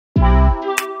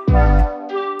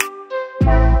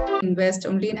invest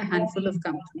only in a handful of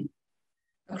companies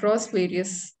across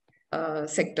various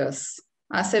sectors.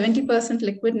 Our 70%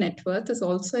 liquid net worth is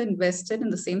also invested in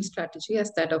the same strategy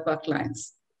as that of our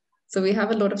clients. So we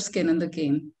have a lot of skin in the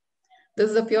game. This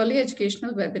is a purely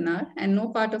educational webinar, and no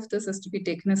part of this is to be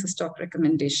taken as a stock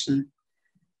recommendation.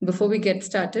 Before we get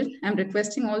started, I'm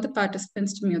requesting all the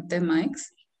participants to mute their mics,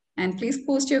 and please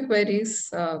post your queries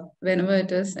whenever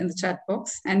it is in the chat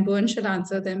box, and Bhuvan shall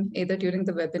answer them either during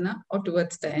the webinar or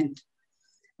towards the end.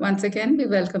 Once again, we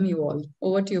welcome you all.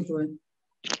 Over to you, Bhuvan.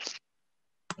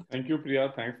 Thank you,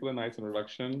 Priya. Thanks for the nice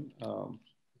introduction.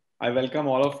 I welcome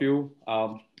all of you.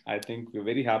 I think we're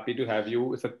very happy to have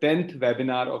you. It's the 10th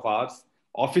webinar of ours.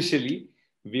 Officially,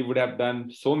 we would have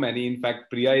done so many. In fact,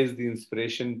 Priya is the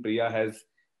inspiration. Priya has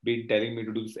been telling me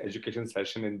to do this education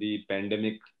session in the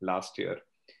pandemic last year.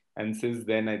 And since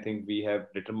then, I think we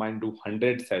have determined to do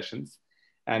 100 sessions.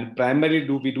 And primarily,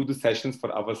 we do the sessions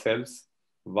for ourselves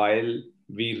while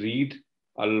we read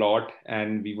a lot,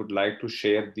 and we would like to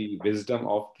share the wisdom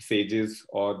of the sages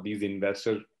or these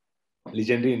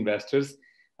legendary investors.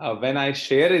 When I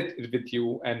share it with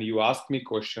you and you ask me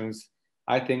questions,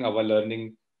 I think our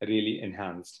learning really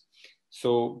enhanced.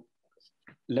 So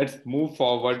let's move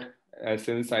forward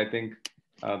since I think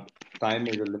time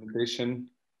is a limitation.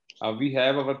 We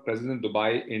have our presence in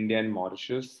Dubai, India, and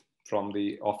Mauritius. From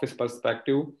the office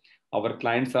perspective, our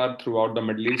clients are throughout the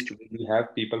Middle East. We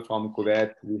have people from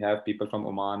Kuwait, we have people from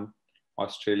Oman,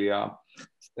 Australia,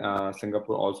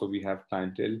 Singapore. Also, we have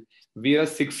clientele. We are a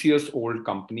 6-year-old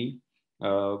company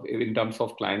in terms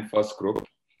of client first group.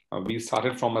 We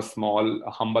started from a small,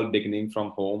 humble beginning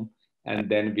from home, and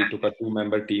then we took a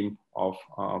 2-member team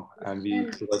and we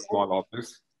took a small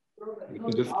office. We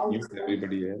can just mute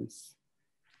everybody else.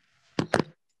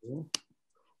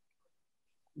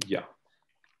 Yeah,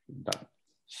 done.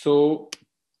 So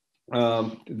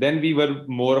then we were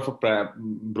more of a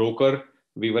broker.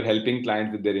 We were helping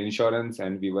clients with their insurance,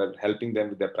 and we were helping them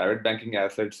with their private banking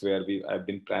assets, where I've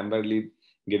been primarily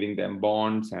giving them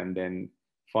bonds and then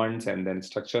funds and then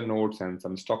structured notes and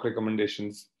some stock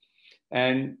recommendations.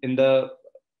 And in the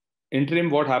interim,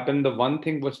 what happened, the one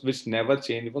thing which never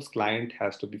changed was client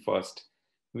has to be first.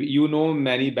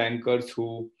 Many bankers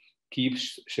who keep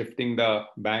shifting the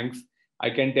banks. I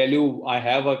can tell you, I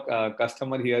have a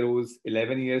customer here who's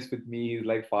 11 years with me. He's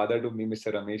like father to me.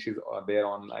 Mr. Ramesh is there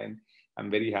online.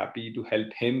 I'm very happy to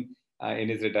help him in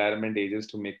his retirement ages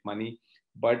to make money.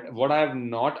 But what I have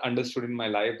not understood in my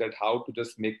life, that how to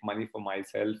just make money for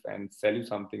myself and sell you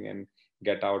something and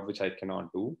get out, which I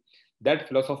cannot do. That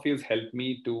philosophy has helped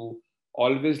me to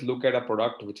always look at a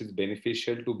product which is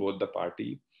beneficial to both the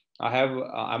party.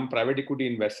 I'm a private equity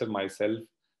investor myself.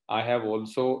 I have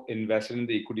also invested in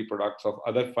the equity products of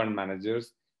other fund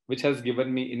managers, which has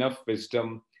given me enough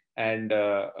wisdom and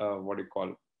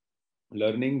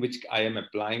learning, which I am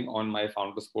applying on my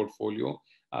founders portfolio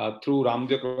through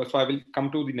Ramdev. So I will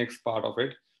come to the next part of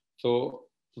it. So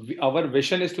our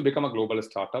vision is to become a global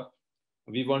startup.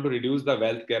 We want to reduce the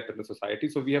wealth gap in the society.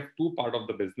 So we have 2 parts of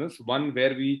the business. One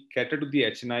where we cater to the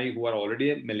HNI who are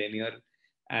already a millennial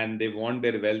and they want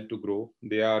their wealth to grow.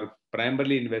 They are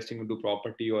primarily investing into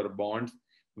property or bonds.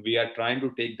 We are trying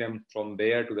to take them from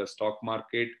there to the stock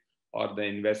market or the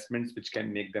investments which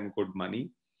can make them good money.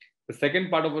 The second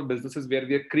part of our business is where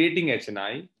we are creating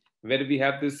HNI, where we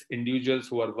have these individuals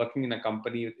who are working in a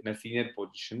company in a senior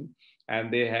position,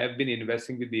 and they have been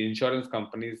investing with the insurance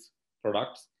company's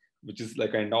products, which is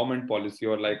like an endowment policy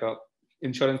or like a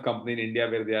insurance company in India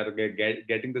where they are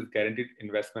getting this guaranteed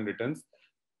investment returns,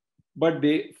 but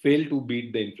they fail to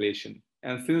beat the inflation.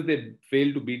 And since they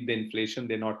fail to beat the inflation,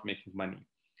 they're not making money.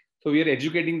 So we are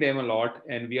educating them a lot,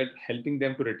 and we are helping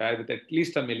them to retire with at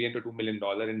least $1 million to $2 million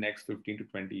in next 15 to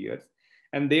 20 years.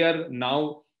 And they are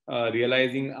now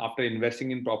realizing after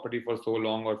investing in property for so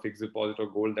long or fixed deposit or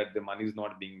gold that the money is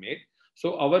not being made.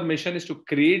 So our mission is to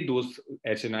create those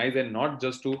HNIs and not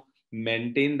just to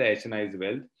maintain the HNI's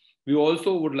wealth. We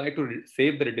also would like to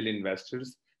save the retail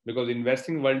investors, because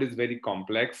investing world is very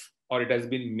complex, or it has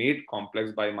been made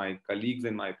complex by my colleagues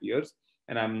and my peers.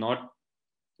 And I'm not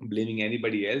blaming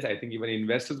anybody else. I think even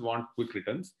investors want quick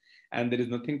returns, and there is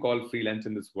nothing called freelance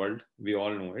in this world. We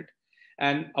all know it.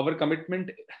 And our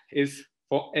commitment is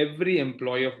for every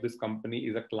employee of this company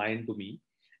is a client to me,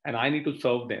 and I need to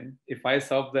serve them. If I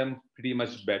serve them pretty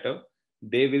much better,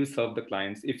 they will serve the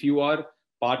clients. If you are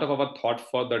part of our thought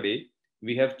for the day,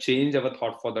 we have changed our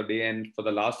thought for the day. And for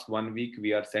the last 1 week,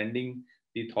 we are sending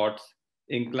the thoughts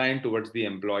inclined towards the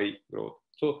employee growth.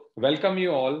 So welcome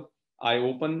you all. I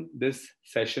open this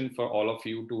session for all of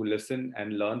you to listen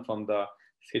and learn from the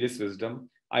serious wisdom.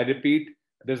 I repeat,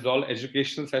 this is all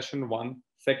educational session 1.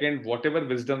 Second, whatever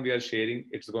wisdom we are sharing,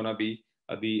 it's going to be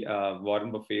the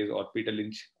Warren Buffett's or Peter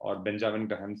Lynch or Benjamin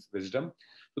Graham's wisdom.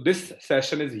 So this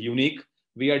session is unique.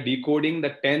 We are decoding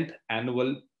the 10th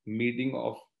annual meeting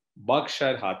of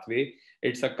Berkshire Hathaway.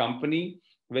 It's a company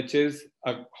which is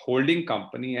a holding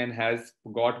company and has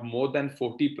got more than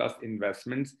 40 plus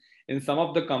investments. In some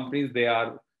of the companies, they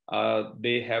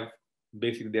have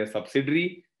basically their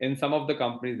subsidiary. In some of the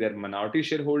companies, they're minority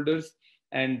shareholders.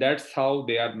 And that's how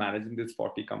they are managing these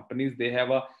 40 companies. They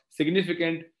have a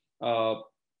significant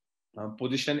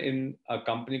position in a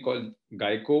company called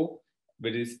Geico,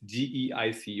 which is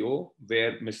GEICO,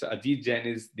 where Mr. Ajit Jain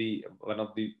is one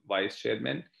of the vice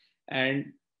chairman.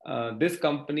 And this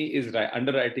company is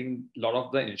underwriting a lot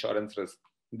of the insurance risk.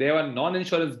 They have a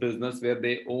non-insurance business where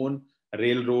they own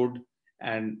railroad,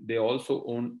 and they also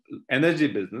own energy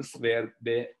business where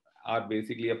they are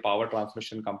basically a power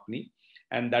transmission company,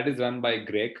 and that is run by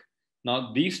Greg.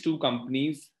 Now, these two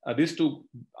companies, these two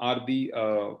are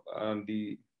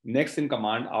the next in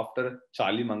command after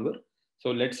Charlie Munger.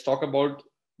 So let's talk about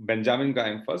Benjamin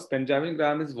Graham first. Benjamin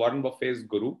Graham is Warren Buffett's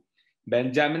guru.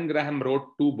 Benjamin Graham wrote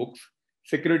 2 books,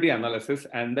 Security Analysis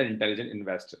and The Intelligent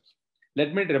Investor.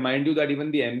 Let me remind you that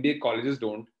even the MBA colleges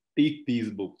don't teach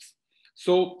these books.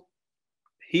 So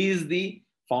he is the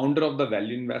founder of the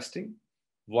value investing.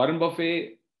 Warren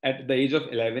Buffett, at the age of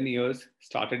 11 years,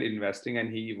 started investing,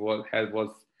 and he was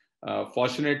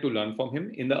fortunate to learn from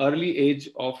him. In the early age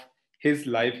of his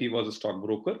life, he was a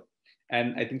stockbroker.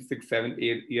 And I think 6, 7,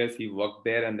 8 years he worked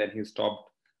there, and then he stopped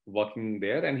working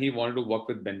there, and he wanted to work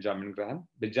with Benjamin Graham.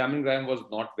 Benjamin Graham was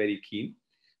not very keen,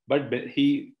 but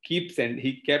he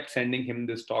kept sending him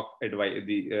the stock advice,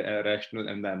 the rational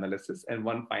and the analysis. And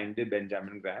one fine day,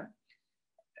 Benjamin Graham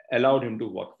allowed him to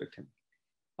work with him.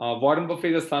 Warren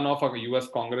Buffett is the son of a US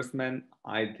congressman.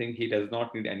 I think he does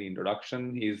not need any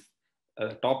introduction. He's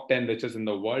top 10 richest in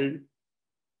the world.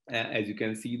 As you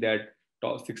can see, that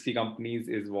top 60 companies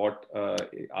is what are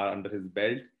under his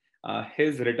belt.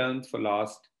 His returns for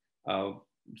last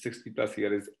 60 plus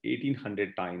years is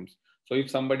 1800 times. So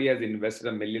if somebody has invested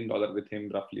 $1 million with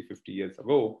him roughly 50 years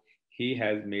ago, he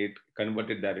has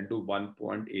converted that into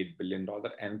 $1.8 billion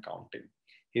and counting.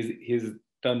 He's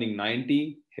turning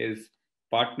 90. His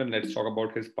partner, let's talk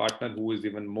about his partner, who is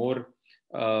even more,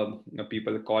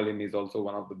 people call him, he's also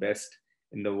one of the best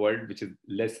in the world, which is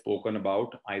less spoken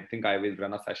about. I think I will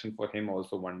run a session for him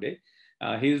also one day.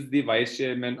 He's the vice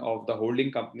chairman of the holding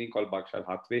company called Berkshire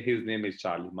Hathaway. His name is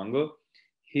Charlie Munger.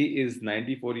 He is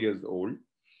 94 years old.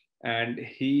 And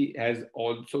he has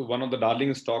also one of the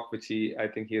darling stock, which I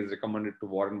think he has recommended to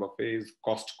Warren Buffett, is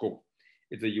Costco.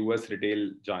 It's a US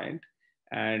retail giant.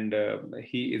 And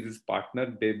he is his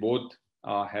partner. They both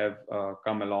have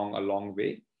come along a long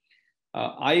way.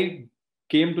 I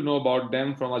came to know about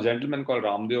them from a gentleman called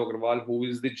Ramdev Agrawal, who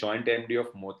is the joint MD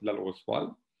of Motilal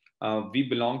Oswal. We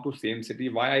belong to same city.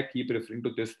 Why I keep referring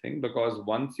to this thing? Because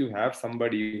once you have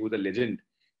somebody who's a legend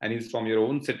and he's from your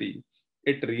own city,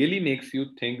 it really makes you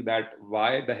think that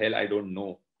why the hell I don't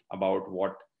know about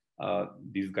what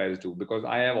these guys do. Because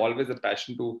I have always a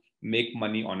passion to make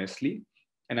money honestly.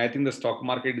 And I think the stock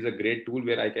market is a great tool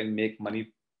where I can make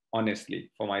money honestly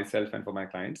for myself and for my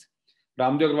clients.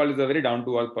 Ramdev Agrawal is a very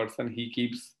down-to-earth person. He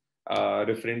keeps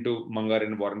referring to Munger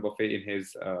and Warren Buffett in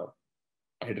his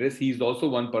address. He's also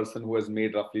one person who has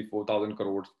made roughly 4,000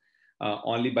 crores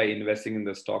only by investing in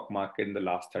the stock market in the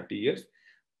last 30 years.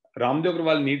 Ramdev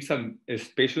Agrawal needs a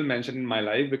special mention in my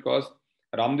life because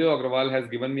Ramdev Agrawal has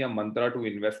given me a mantra to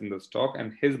invest in the stock,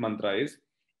 and his mantra is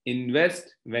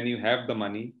invest when you have the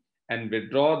money and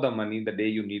withdraw the money the day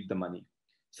you need the money.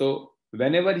 So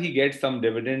whenever he gets some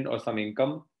dividend or some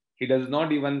income, he does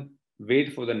not even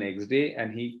wait for the next day,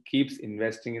 and he keeps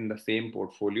investing in the same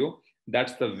portfolio.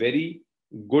 That's the very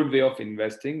good way of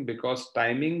investing, because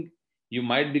timing, you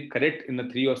might be correct in the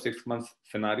 3 or 6 months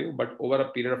scenario, but over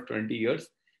a period of 20 years,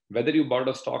 whether you bought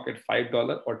a stock at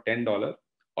 $5 or $10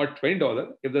 or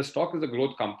 $20, if the stock is a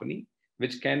growth company,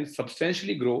 which can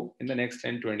substantially grow in the next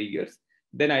 10, 20 years,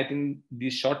 then I think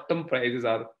these short-term prices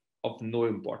are of no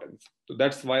importance. So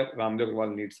that's why Ramdev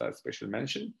Agrawal needs a special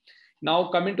mention. Now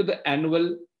coming to the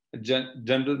annual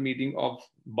general meeting of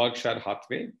Berkshire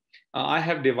Hathaway, I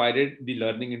have divided the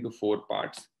learning into 4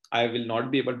 parts. I will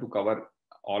not be able to cover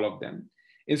all of them.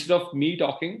 Instead of me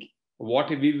talking, what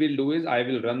we will do is I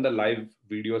will run the live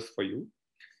videos for you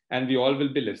and we all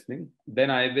will be listening. Then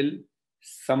I will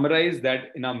summarize that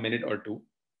in a minute or two.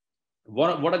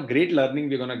 What a great learning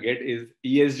we're going to get is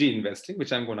ESG investing,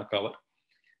 which I'm going to cover.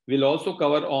 We'll also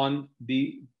cover on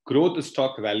the growth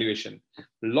stock valuation.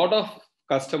 A lot of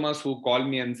customers who call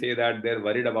me and say that they're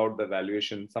worried about the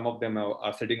valuation. Some of them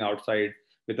are sitting outside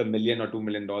with $1 million or $2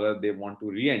 million, they want to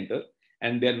re-enter,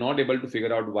 and they're not able to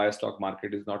figure out why stock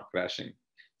market is not crashing.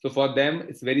 So for them,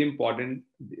 it's very important,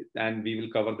 and we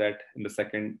will cover that in the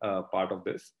second part of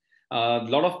this. A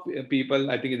lot of people,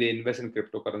 I think, they invest in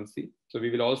cryptocurrency. So we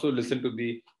will also listen to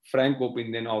the frank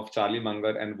opinion of Charlie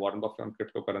Munger and Warren Buffett on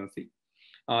cryptocurrency.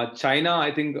 China,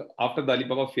 I think, after the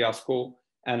Alibaba fiasco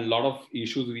and a lot of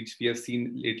issues which we have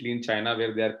seen lately in China,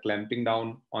 where they are clamping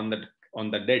down on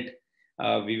the debt,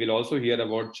 we will also hear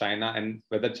about China and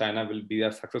whether China will be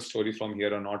a success story from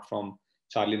here or not, from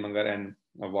Charlie Munger and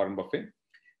Warren Buffett.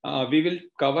 We will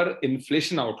cover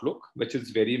inflation outlook, which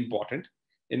is very important.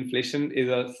 Inflation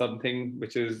is something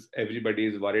which is everybody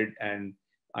is worried, and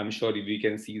I'm sure we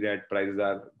can see that prices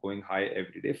are going high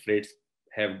every day. Freights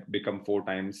have become 4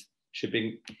 times.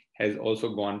 Shipping has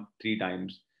also gone 3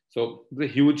 times. So the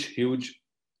huge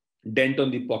dent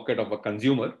on the pocket of a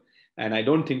consumer. And I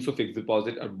don't think so fixed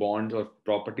deposit or bonds or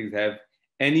properties have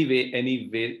any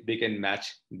way they can match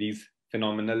these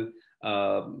phenomenal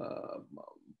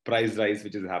price rise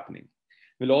which is happening.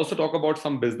 We'll also talk about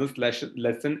some business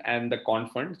lesson and the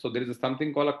quant fund. So there is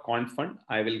something called a quant fund.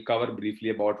 I will cover briefly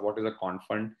about what is a quant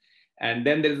fund. And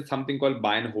then there is something called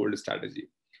buy and hold strategy.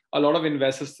 A lot of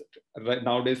investors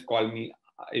nowadays call me,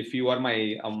 if you are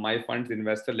my funds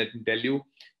investor, let me tell you,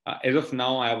 as of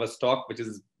now, I have a stock which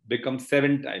has become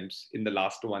 7 times in the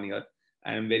last 1 year.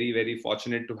 I am very, very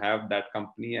fortunate to have that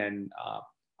company, and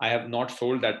I have not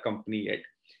sold that company yet.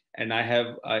 And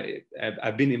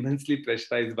I've been immensely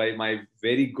pressurized by my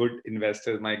very good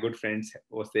investors, my good friends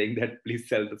were saying that please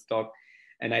sell the stock.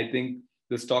 And I think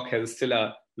the stock has still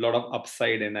a lot of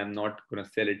upside, and I'm not going to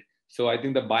sell it. So I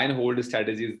think the buy and hold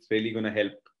strategy is really going to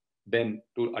help them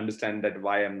to understand that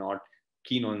why I'm not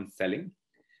keen on selling.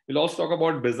 We'll also talk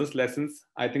about business lessons.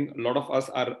 I think a lot of us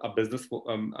are a business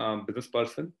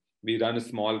person. We run a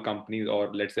small companies,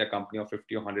 or let's say a company of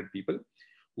 50 or 100 people.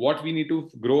 What we need to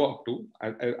grow up to,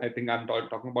 I think I'm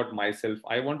talking about myself.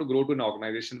 I want to grow to an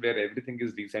organization where everything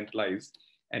is decentralized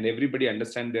and everybody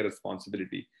understands their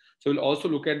responsibility. So we'll also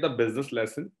look at the business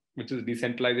lesson, which is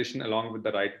decentralization along with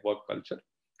the right work culture.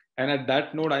 And at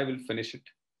that note, I will finish it.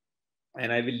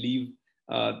 And I will leave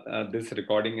this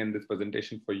recording and this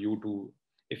presentation for you to,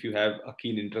 if you have a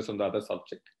keen interest on the other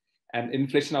subject. And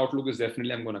inflation outlook is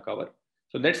definitely I'm going to cover.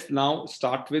 So let's now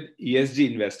start with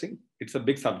ESG investing. It's a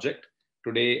big subject.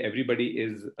 Today, everybody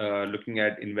is looking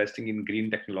at investing in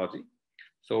green technology.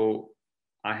 So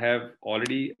I have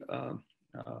already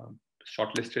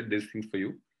shortlisted these things for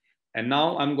you. And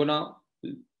now I'm going to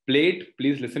play it.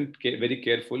 Please listen very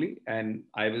carefully, and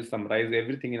I will summarize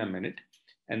everything in a minute,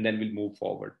 and then we'll move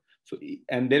forward. So,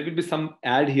 and there will be some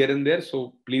ad here and there.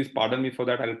 So please pardon me for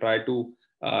that. I'll try to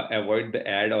avoid the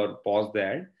ad or pause the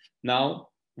ad. Now,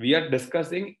 we are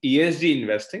discussing ESG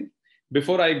investing.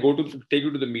 Before I go to take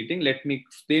you to the meeting, let me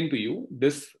explain to you.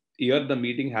 This year, the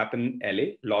meeting happened in LA,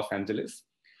 Los Angeles.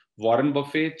 Warren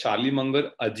Buffett, Charlie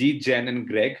Munger, Ajit Jain, and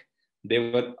Greg, they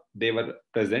were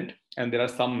present. And there are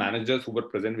some managers who were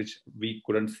present, which we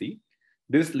couldn't see.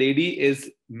 This lady is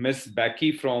Miss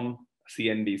Becky from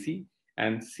CNBC,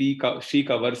 and she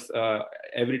covers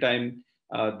every time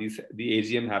the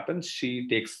AGM happens. She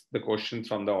takes the questions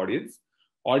from the audience.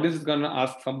 Audience is going to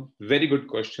ask some very good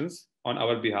questions on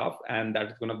our behalf, and that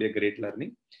is going to be a great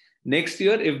learning. Next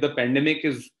year, if the pandemic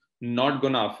is not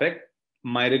going to affect,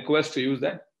 my request to you is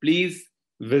that please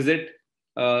visit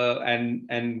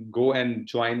and go and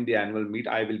join the annual meet.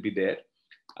 I will be there.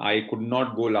 I could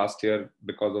not go last year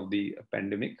because of the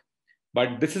pandemic,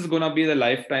 but this is going to be the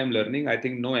lifetime learning. I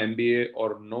think no MBA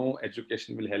or no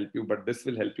education will help you, but this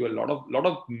will help you. A lot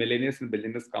of millionaires and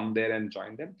billionaires come there and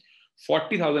join them.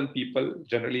 40,000 people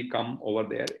generally come over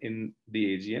there in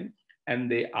the AGM,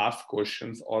 and they ask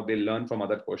questions or they learn from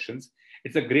other questions.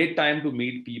 It's a great time to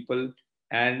meet people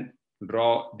and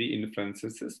draw the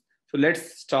inferences. So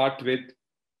let's start with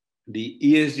the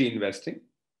ESG investing.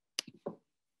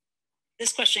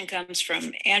 This question comes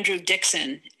from Andrew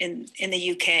Dixon in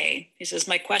the UK. He says,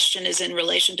 my question is in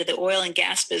relation to the oil and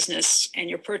gas business and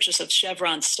your purchase of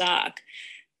Chevron stock.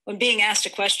 When being asked a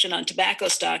question on tobacco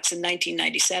stocks in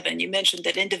 1997, you mentioned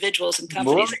that individuals and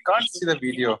companies can't see the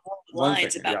video.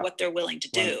 Lines about what they're willing to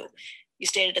do. You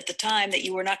stated at the time that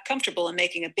you were not comfortable in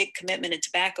making a big commitment in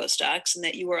tobacco stocks and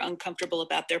that you were uncomfortable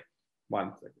about their.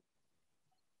 1 second.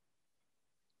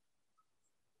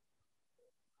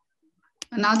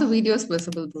 Now the video is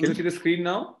visible. Can you see the screen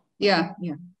now? Yeah.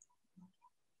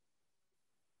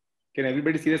 Can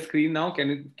everybody see the screen now?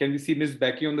 Can we see Miss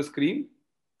Becky on the screen?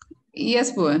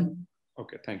 Yes, Bhuvan.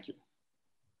 Okay, thank you.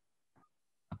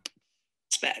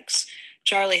 Specs.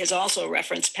 Charlie has also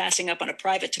referenced passing up on a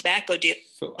private tobacco deal.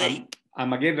 So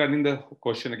I'm again running the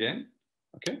question again.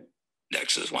 Okay.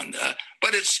 Next is one,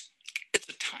 but it's a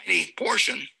tiny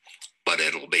portion, but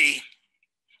it'll be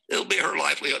her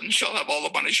livelihood, and she'll have all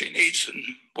the money she needs and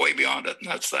way beyond it, and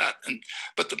that's that.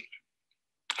 But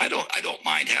I don't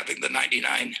mind having the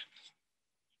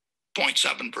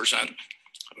 99.7%,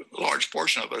 large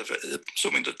portion of it,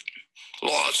 assuming the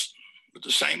laws are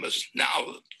the same as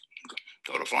now,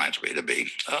 Code of Philanthropy, to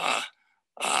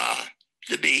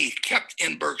be kept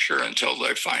in Berkshire until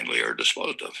they finally are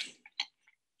disposed of.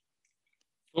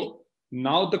 So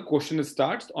now the question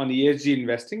starts on ESG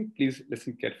investing. Please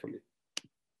listen carefully.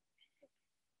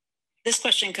 This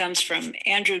question comes from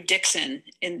Andrew Dixon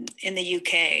in the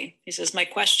UK. He says, my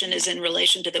question is in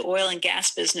relation to the oil and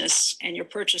gas business and your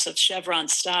purchase of Chevron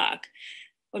stock.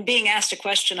 When being asked a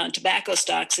question on tobacco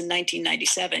stocks in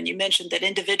 1997, you mentioned that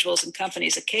individuals and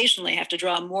companies occasionally have to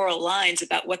draw moral lines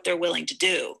about what they're willing to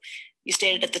do. You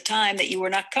stated at the time that you were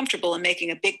not comfortable in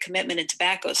making a big commitment in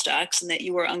tobacco stocks and that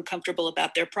you were uncomfortable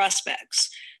about their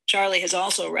prospects. Charlie has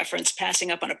also referenced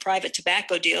passing up on a private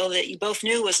tobacco deal that you both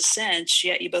knew was a cinch,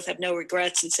 yet you both have no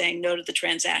regrets in saying no to the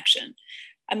transaction.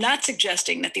 I'm not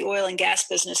suggesting that the oil and gas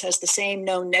business has the same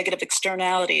known negative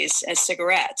externalities as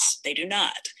cigarettes. They do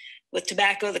not. With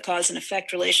tobacco, the cause and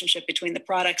effect relationship between the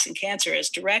products and cancer is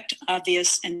direct,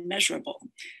 obvious, and measurable.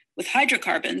 With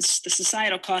hydrocarbons, the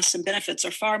societal costs and benefits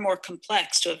are far more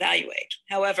complex to evaluate.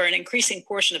 However, an increasing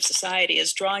portion of society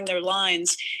is drawing their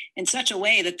lines in such a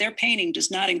way that their painting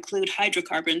does not include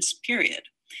hydrocarbons, period.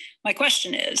 My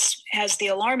question is, has the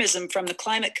alarmism from the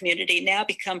climate community now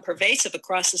become pervasive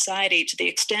across society to the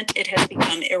extent it has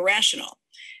become irrational?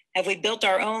 Have we built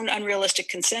our own unrealistic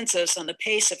consensus on the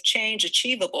pace of change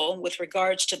achievable with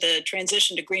regards to the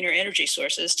transition to greener energy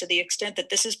sources to the extent that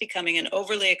this is becoming an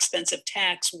overly expensive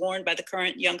tax worn by the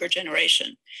current younger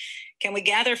generation? Can we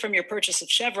gather from your purchase of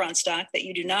Chevron stock that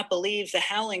you do not believe the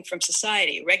howling from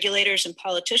society, regulators, and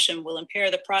politicians will impair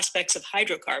the prospects of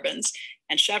hydrocarbons,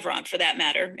 and Chevron for that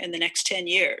matter, in the next 10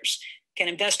 years? Can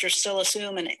investors still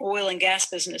assume an oil and gas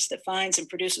business that finds and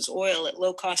produces oil at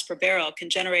low cost per barrel can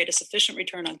generate a sufficient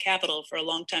return on capital for a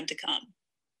long time to come?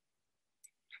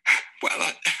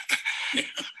 Well,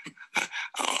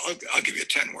 I'll give you a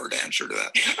 10-word answer to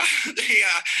that.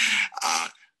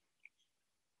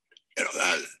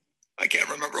 I can't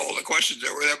remember all the questions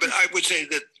that were there, but I would say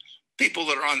that people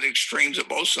that are on the extremes of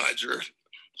both sides are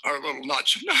a little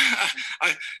nuts.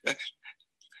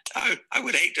 I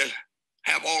would hate to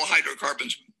have all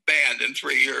hydrocarbons banned in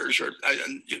 3 years, or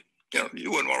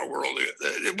you wouldn't want a world,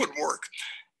 it wouldn't work.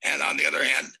 And on the other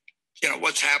hand,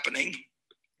 what's happening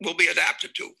will be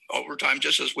adapted to over time,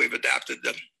 just as we've adapted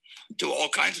to all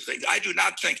kinds of things. I do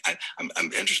not think,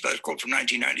 I'm interested in that quote from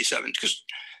 1997, because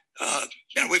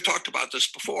we've talked about this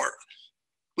before.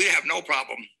 We have no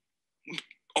problem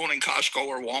owning Costco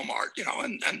or Walmart,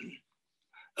 and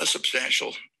a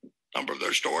substantial number of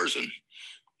their stores, and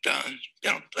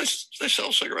they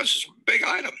sell cigarettes. It's a big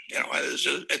item.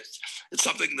 It's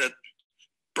something that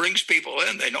brings people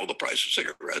in. They know the price of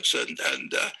cigarettes, and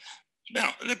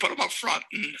they put them up front.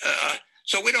 And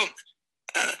so we don't.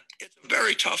 It's a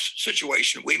very tough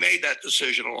situation. We made that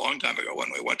decision a long time ago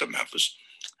when we went to Memphis,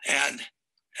 and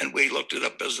we looked at a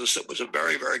business that was a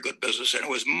very, very good business, and it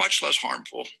was much less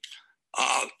harmful.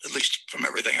 At least from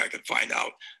everything I could find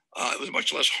out, it was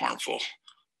much less harmful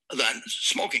than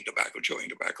smoking tobacco, chewing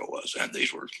tobacco was. And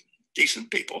these were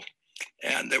decent people,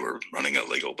 and they were running a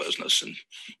legal business, and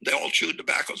they all chewed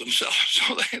tobacco themselves.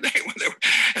 So they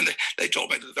told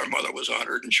me that their mother was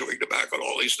 100 and chewing tobacco and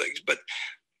all these things. But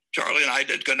Charlie and I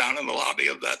did go down in the lobby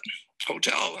of that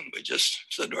hotel, and we just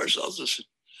said to ourselves, this is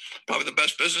probably the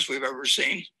best business we've ever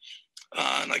seen.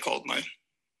 And I called my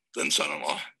then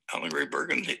son-in-law, Alan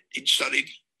Rayberg, and he'd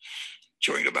studied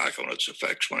chewing tobacco and its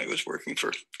effects when he was working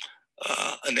for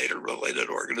a native-related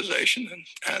organization,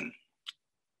 and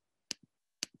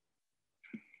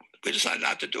we decided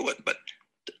not to do it. But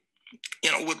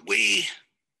would we?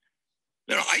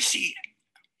 I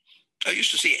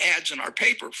used to see ads in our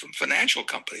paper from financial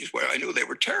companies where I knew they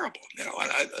were terrible.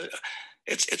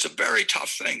 It's a very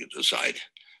tough thing to decide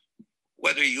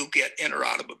whether you get in or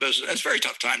out of a business. It's a very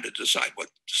tough time to decide what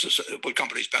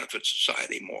companies benefit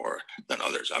society more than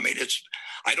others. I mean,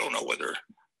 I don't know whether.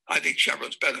 I think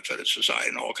Chevron's benefited society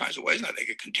in all kinds of ways, and I think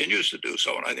it continues to do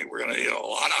so. And I think we're going to need a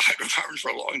lot of hydrocarbons for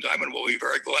a long time, and we'll be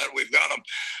very glad we've got them.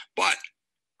 But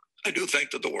I do think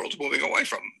that the world's moving away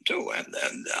from them too, and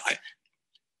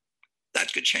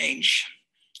that could change.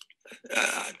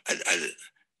 I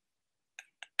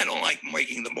don't like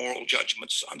making the moral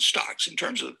judgments on stocks in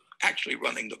terms of actually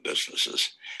running the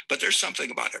businesses, but there's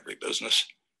something about every business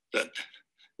that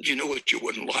but you knew what you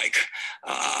wouldn't like.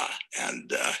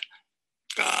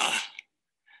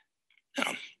 You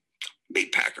know,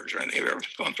 meat packers or anything. Have you ever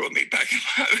gone through a meat packing?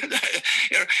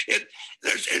 You know,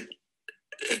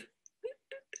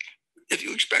 if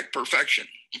you expect perfection,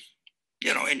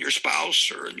 you know, in your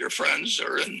spouse or in your friends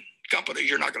or in companies,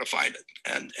 you're not going to find it.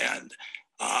 And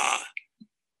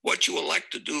what you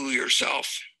elect to do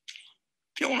yourself,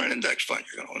 if you own an index fund,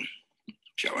 you're going to own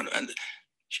Chevron. And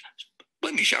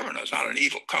believe me, Chevron is not an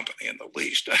evil company in the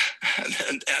least.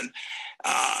 and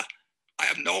I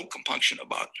have no compunction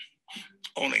about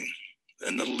owning,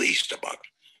 in the least, about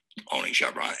owning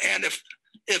Chevron. And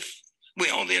if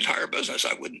we own the entire business,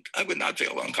 I would not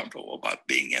feel uncomfortable about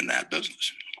being in that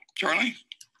business. Charlie?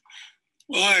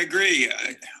 Well, I agree.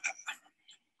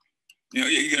 You know,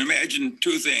 you can imagine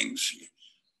two things.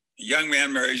 A young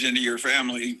man marries into your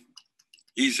family.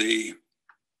 He's a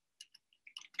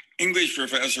English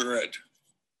professor at,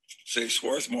 say,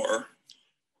 Swarthmore,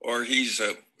 or he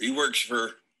works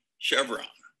for Chevron.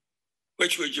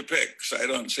 Which would you pick? Because I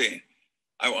don't see.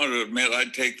 I want to admit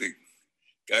I'd take the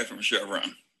guy from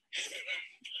Chevron.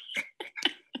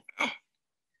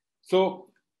 So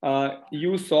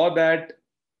you saw that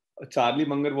Charlie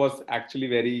Munger was actually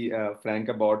very frank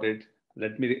about it.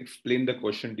 Let me explain the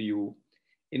question to you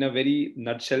in a very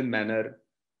nutshell manner.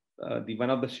 One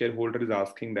of the shareholders is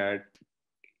asking that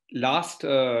last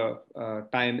time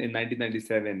in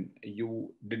 1997,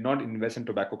 you did not invest in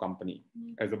tobacco company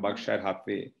as a Berkshire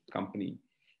Hathaway company.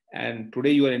 And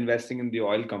today you are investing in the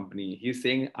oil company. He's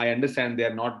saying, I understand they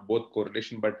are not both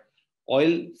correlation, but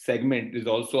oil segment is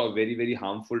also a very, very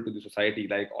harmful to the society.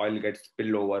 Like oil gets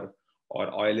spilled over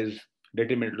or oil is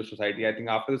detrimental to society. I think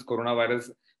after this coronavirus,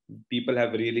 people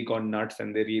have really gone nuts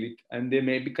and they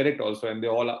may be correct also. And they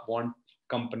all want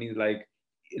companies like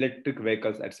electric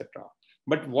vehicles, etc.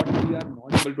 But what we are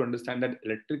not able to understand that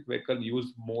electric vehicle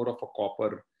use more of a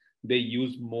copper, they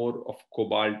use more of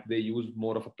cobalt, they use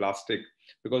more of a plastic,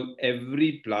 because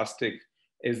every plastic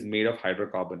is made of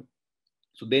hydrocarbon.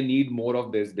 So they need more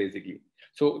of this basically.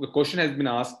 So the question has been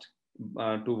asked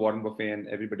to Warren Buffett and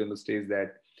everybody on the stage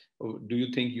that, do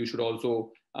you think you should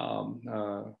also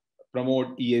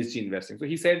promote ESG investing? So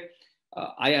he said,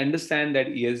 I understand that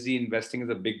ESG investing is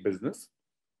a big business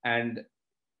and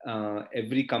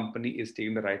every company is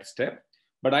taking the right step.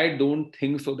 But I don't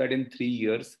think so that in 3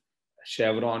 years,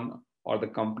 Chevron or the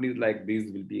companies like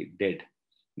these will be dead.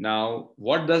 Now,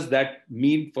 what does that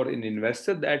mean for an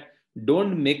investor? That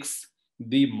don't mix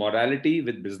the morality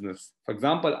with business. For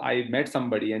example, I met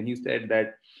somebody and he said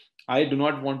that I do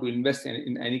not want to invest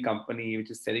in any company which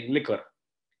is selling liquor.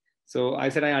 So I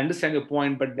said, I understand your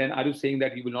point, but then are you saying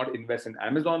that you will not invest in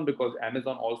Amazon because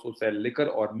Amazon also sell liquor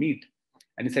or meat?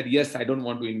 And he said, yes, I don't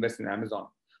want to invest in Amazon.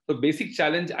 So basic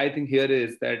challenge I think here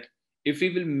is that if we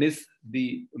will mix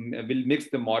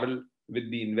the moral with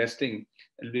the investing,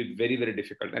 it will be very, very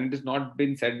difficult. And it has not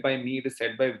been said by me, it is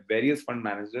said by various fund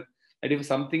managers that if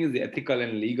something is ethical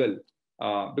and legal,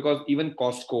 because even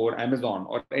Costco or Amazon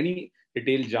or any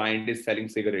retail giant is selling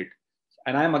cigarette.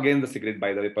 And I'm against the cigarette,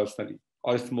 by the way, personally,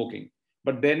 or smoking.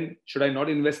 But then should I not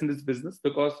invest in this business?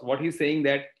 Because what he's saying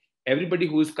that everybody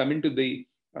who is coming to the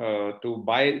to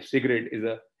buy cigarette is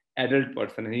an adult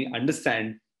person and he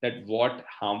understands that what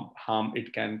harm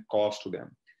it can cause to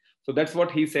them. So that's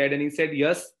what he said. And he said,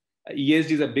 yes,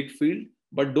 ESG is a big field,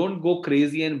 but don't go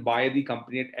crazy and buy the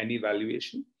company at any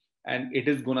valuation. And it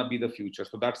is going to be the future.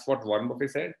 So that's what Warren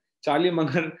Buffett said. Charlie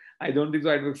Munger, I don't think so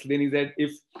I have to explain. He said,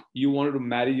 if you wanted to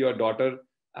marry your daughter,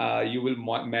 you will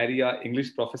marry an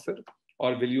English professor,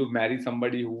 or will you marry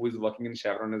somebody who is working in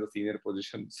Chevron as a senior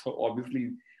position? So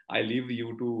obviously, I leave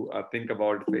you to think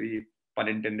about very pun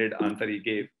intended answer he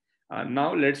gave.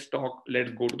 Now let's go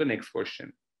to the next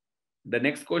question. The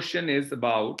next question is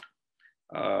about,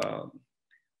 one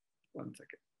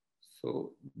second.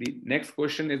 So the next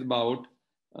question is about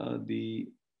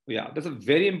that's a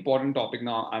very important topic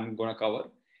now I'm going to cover.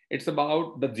 It's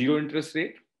about the zero interest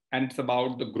rate and it's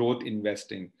about the growth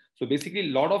investing. So basically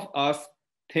a lot of us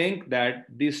think that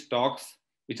these stocks,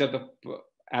 which are the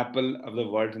Apple of the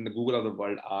world and the Google of the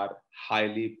world, are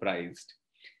highly priced.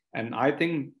 And I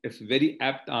think it's a very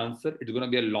apt answer. It's going to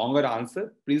be a longer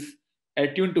answer. Please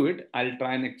attune to it. I'll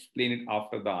try and explain it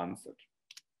after the answer.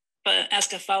 But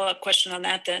ask a follow-up question on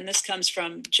that then. This comes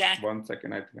from Jack. 1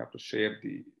 second, I think I have to share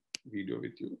the video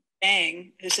with you.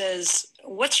 Bang, who says,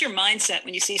 what's your mindset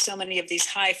when you see so many of these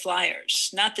high flyers,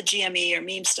 not the GME or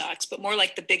meme stocks, but more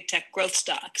like the big tech growth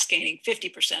stocks gaining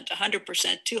 50%,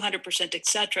 100%, 200%, et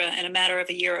cetera, in a matter of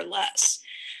a year or less?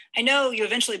 I know you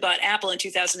eventually bought Apple in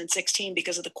 2016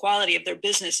 because of the quality of their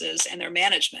businesses and their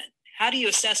management. How do you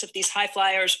assess if these high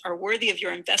flyers are worthy of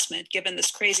your investment given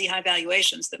this crazy high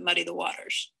valuations that muddy the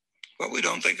waters? Well, we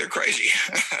don't think they're crazy.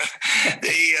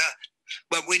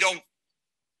 But we don't,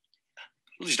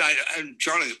 at least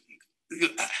Charlie,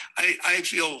 I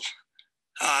feel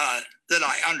that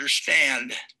I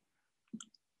understand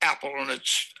Apple and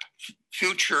its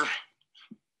future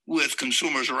with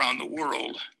consumers around the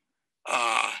world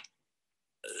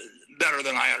better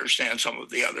than I understand some of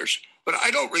the others. But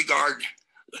I don't regard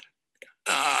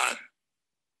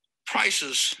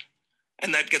prices,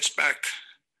 and that gets back.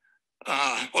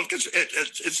 Well,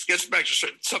 it gets back to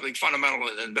something fundamental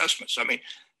in investments. I mean,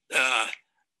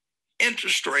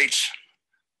 interest rates,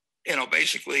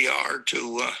 basically are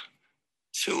to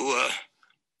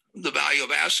the value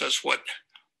of assets what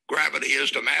gravity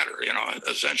is to matter.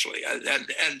 Essentially,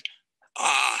 and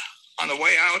on the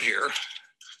way out here,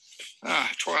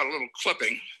 I tore out a little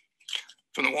clipping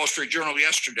from the Wall Street Journal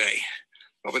yesterday.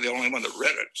 Probably the only one that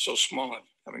read it. So small, I'm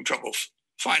having trouble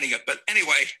finding it. But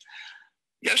anyway.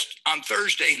 Yes, on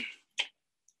Thursday,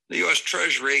 the U.S.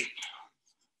 Treasury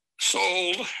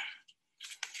sold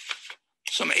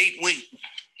some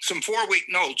 4-week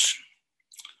notes,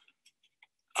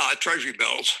 Treasury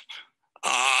bills,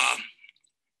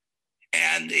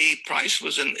 and the price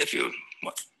was if you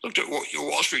looked at your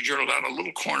Wall Street Journal down a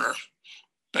little corner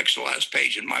next to the last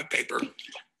page in my paper, in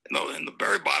the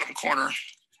very bottom corner,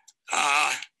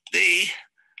 here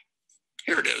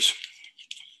it is.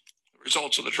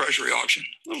 Results of the Treasury auction,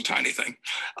 little tiny thing.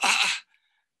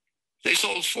 They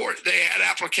had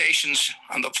applications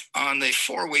on the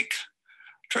 4-week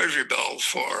Treasury bill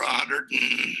for 100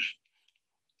 and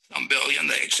some billion.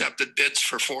 They accepted bids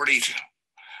for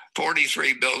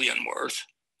 43 billion worth.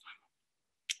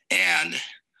 And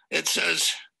it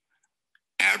says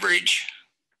average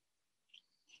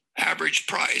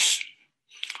price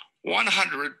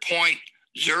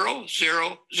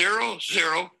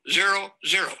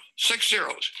 100.00000, 6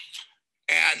 zeros.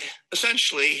 And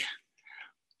essentially,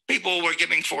 people were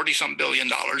giving 40-some billion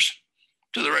dollars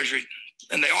to the Treasury,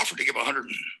 and they offered to give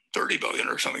 130 billion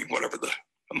or something, whatever the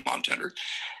amount tendered.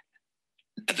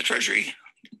 And the Treasury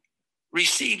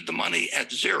received the money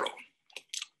at zero.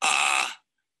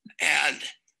 And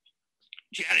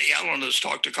Janet Yellen has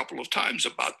talked a couple of times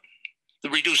about the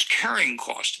reduced carrying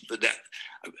cost of the debt.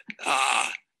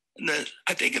 I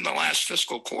think in the last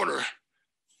fiscal quarter,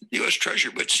 the U.S.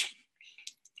 Treasury, which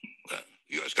the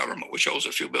U.S. government, which owes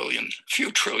a few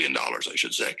trillion dollars, I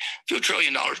should say, a few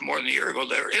trillion dollars more than a year ago,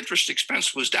 their interest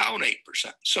expense was down 8%.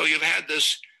 So you've had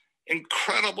this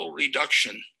incredible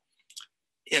reduction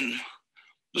in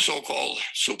the so-called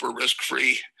super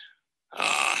risk-free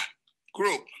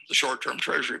group, the short-term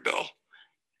Treasury bill.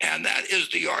 And that is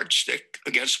the yardstick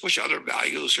against which other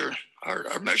values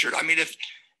are measured. I mean, if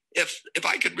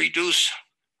I could reduce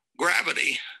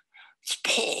gravity's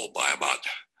pull by about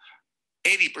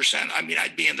 80%, I mean,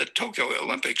 I'd be in the Tokyo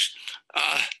Olympics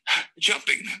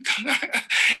jumping.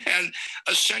 And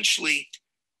essentially,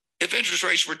 if interest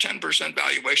rates were 10%,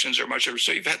 valuations are much.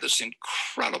 So you've had this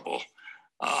incredible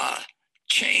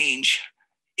change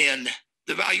in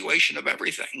the valuation of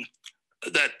everything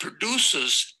that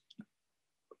produces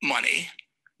money,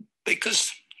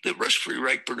 because the risk-free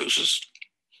rate produces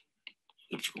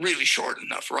really short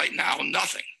enough. Right now,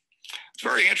 nothing. It's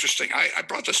very interesting. I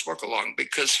brought this book along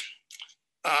because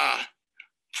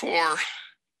for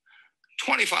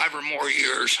 25 or more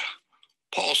years,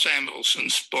 Paul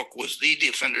Samuelson's book was the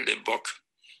definitive book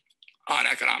on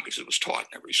economics. It was taught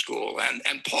in every school, and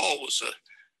Paul was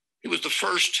the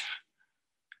first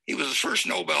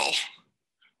Nobel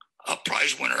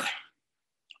Prize winner.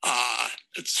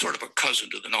 It's sort of a cousin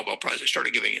to the Nobel Prize. They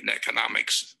started giving it in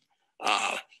economics,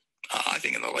 I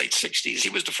think in the late 60s. He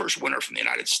was the first winner from the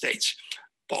United States,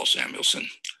 Paul Samuelson.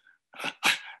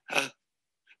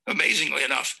 Amazingly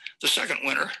enough, the second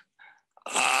winner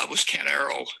was Ken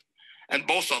Arrow, and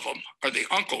both of them are the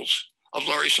uncles of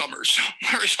Larry Summers.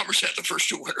 Larry Summers had the first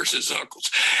two winners as uncles.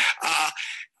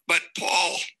 But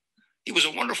Paul, he was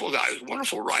a wonderful guy, he was a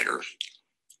wonderful writer,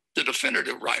 the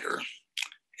definitive writer.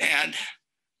 And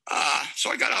so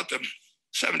I got out the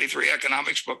 73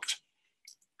 economics books.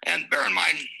 And bear in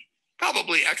mind,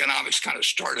 probably economics kind of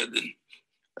started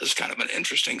as kind of an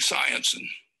interesting science and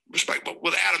respectable.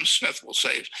 With Adam Smith, we'll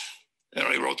say,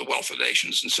 he wrote The Wealth of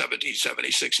Nations in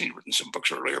 1776, and he'd written some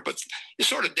books earlier, but you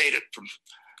sort of date it from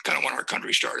kind of when our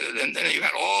country started. And then you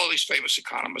had all these famous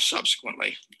economists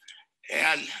subsequently.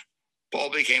 And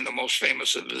Paul became the most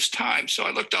famous of his time. So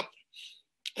I looked up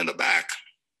in the back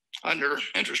under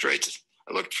interest rates.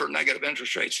 I looked for negative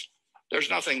interest rates. There's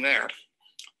nothing there.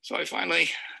 So I finally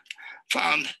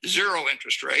found zero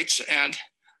interest rates, and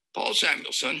Paul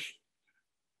Samuelson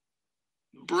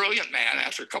brilliant man.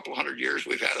 After a couple of 100 years,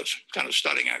 we've had us kind of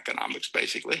studying economics,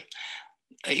 basically.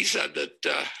 He said that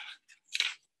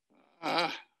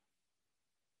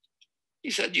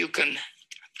you can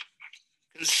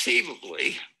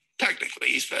conceivably, technically,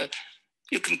 he said,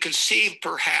 you can conceive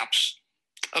perhaps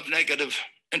of negative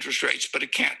interest rates, but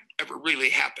it can't ever really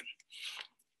happen.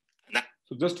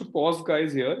 So just to pause,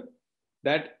 guys, here,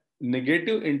 that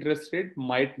negative interest rate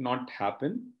might not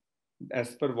happen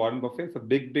as per Warren Buffett. It's a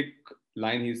big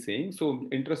line he's saying. So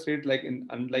interest rate,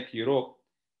 unlike Europe,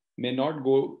 may not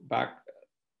go back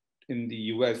in the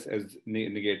US as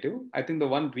negative. I think the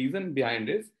one reason behind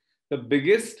is the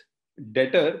biggest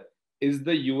debtor is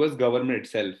the US government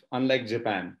itself, unlike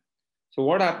Japan. So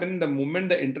what happened the moment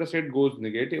the interest rate goes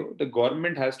negative, the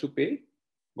government has to pay.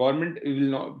 We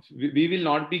will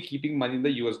not be keeping money in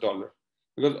the US dollar,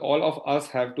 because all of us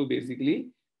have to basically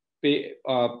pay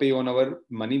on our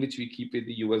money which we keep with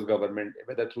the US government,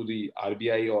 whether through the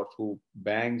RBI or through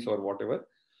banks or whatever.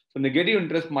 So negative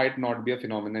interest might not be a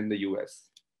phenomenon in the US.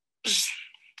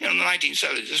 In the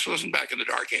 1970s, this wasn't back in the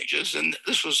dark ages, and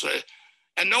this was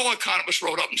and no economist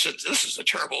wrote up and said, this is a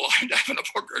terrible line to have in a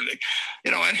book or anything.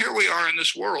 And here we are in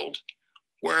this world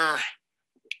where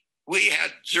we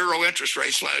had zero interest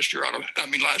rates last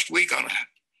week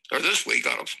or this week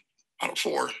on a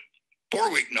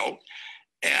four-week note.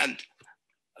 And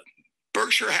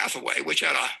Berkshire Hathaway, which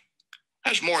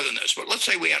has more than this, but let's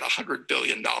say we had $100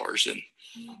 billion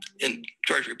in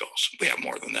treasury bills. We have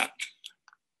more than that.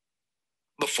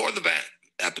 Before the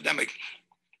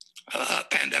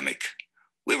pandemic,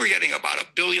 we were getting about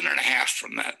 $1.5 billion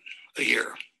from that a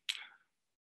year.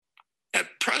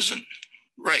 At present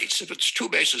rates, if it's 2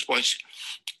 basis points,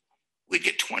 we'd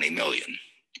get 20 million.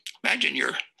 Imagine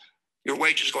your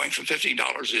wages going from $15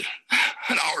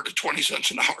 an hour to 20 cents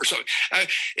an hour. So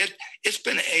it's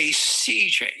been a sea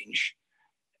change,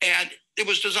 and it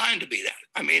was designed to be that.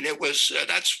 I mean, it was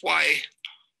that's why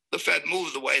the Fed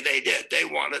moved the way they did. They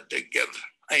wanted to give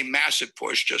a massive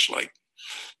push, just like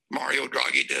Mario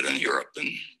Draghi did in Europe, and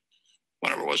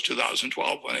whenever it was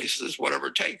 2012, when he says whatever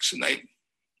it takes, and they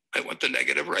went to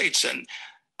negative rates, and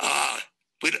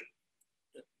the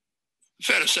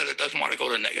Fed has said it doesn't want to go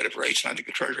to negative rates, and I think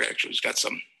the Treasury actually has got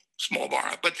some small bar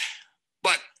on it.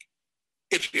 But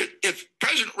if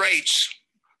present rates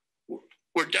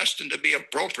were destined to be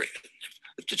appropriate,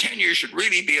 if the 10 years should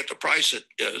really be at the price it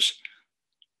is,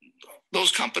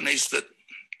 those companies that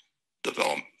the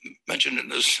fellow mentioned in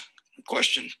this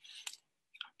question,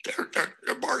 they're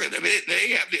bargain. I mean, they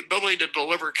have the ability to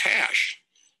deliver cash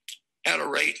at a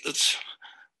rate that's,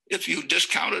 if you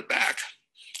discount it back,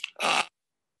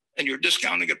 and you're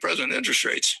discounting at present interest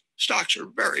rates, stocks are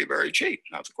very, very cheap.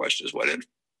 Now the question is what interest.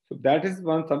 So that is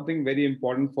something very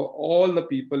important for all the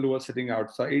people who are sitting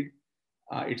outside.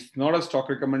 It's not a stock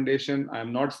recommendation.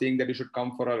 I'm not saying that you should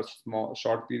come for a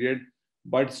short period,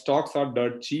 but stocks are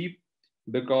dirt cheap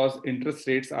because interest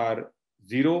rates are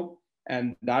zero,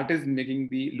 and that is making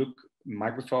the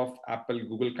Microsoft, Apple,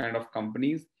 Google kind of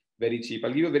companies very cheap.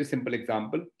 I'll give you a very simple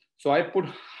example. So I put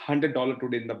 $100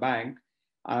 today in the bank.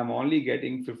 I'm only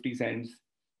getting 50 cents,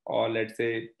 or let's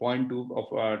say 0.2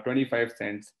 of 25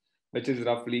 cents, which is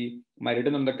roughly, my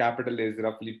return on the capital is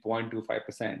roughly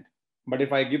 0.25%. But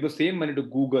if I give the same money to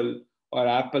Google or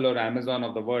Apple or Amazon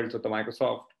of the world, so to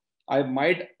Microsoft, I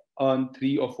might earn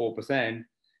 3 or 4%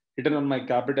 return on my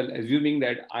capital, assuming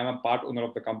that I'm a part owner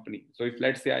of the company. So if,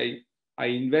 let's say, I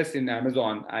invest in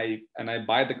Amazon and I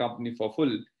buy the company for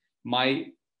full, my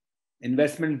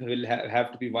investment will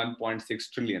have to be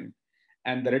 1.6 trillion.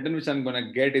 And the return which I'm going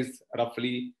to get is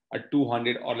roughly a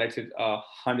 200, or let's say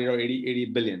 100 or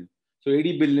 80 billion. So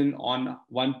 80 billion on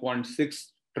 1.6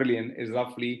 trillion is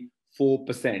roughly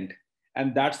 4%.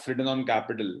 And that's return on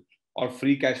capital, or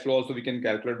free cash flow also we can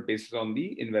calculate based on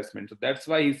the investment. So that's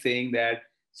why he's saying that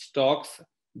stocks,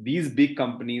 these big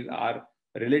companies, are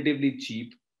relatively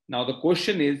cheap. Now the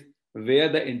question is where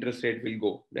the interest rate will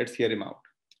go. Let's hear him out.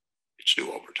 It's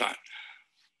due over time.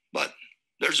 But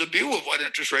there's a view of what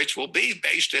interest rates will be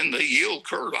based in the yield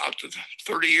curve out to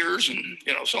 30 years and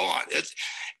so on.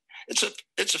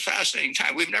 It's a fascinating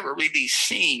time. We've never really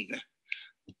seen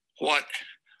what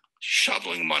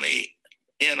shoveling money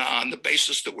in on the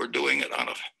basis that we're doing it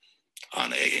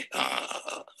on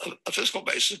a fiscal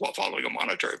basis while following a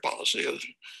monetary policy of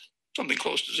something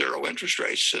close to zero interest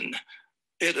rates, and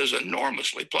it is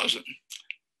enormously pleasant.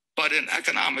 But in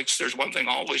economics, there's one thing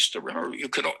always to remember: you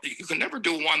can never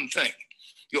do one thing.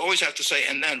 You always have to say,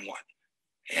 and then what?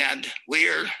 And we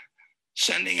are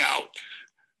sending out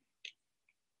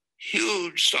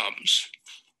huge sums.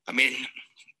 I mean, the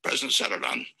president said it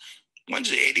on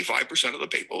Wednesday, 85% of the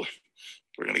people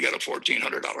we're going to get a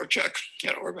 $1,400 check,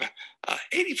 or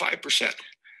 85%.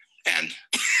 And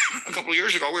a couple of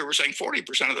years ago, we were saying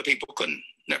 40% of the people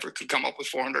never could come up with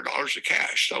 $400 of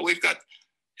cash. So we've got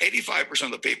 85%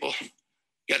 of the people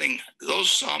getting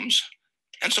those sums.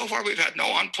 And so far, we've had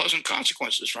no unpleasant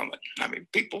consequences from it. I mean,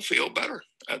 people feel better.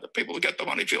 The people who get the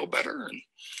money feel better.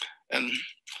 And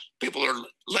people who are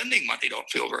lending money don't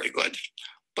feel very good.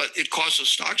 But it causes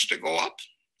stocks to go up.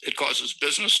 It causes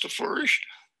business to flourish.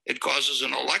 It causes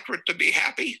an electorate to be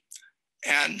happy.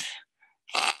 And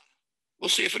we'll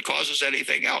see if it causes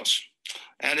anything else.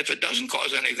 And if it doesn't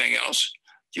cause anything else,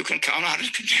 you can count on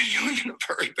it continuing in a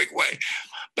very big way.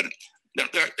 But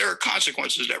there are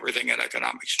consequences to everything in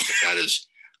economics.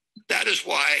 That is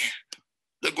why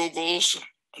the Googles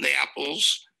and the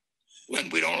Apples, when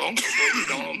we don't own Google, we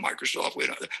don't own Microsoft,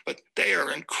 but they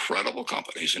are incredible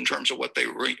companies in terms of what they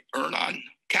earn on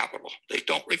capital. They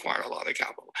don't require a lot of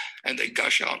capital, and they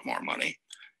gush out more money.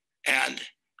 And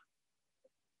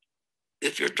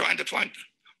if you're trying to find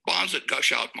bonds that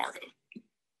gush out more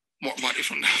money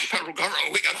from the federal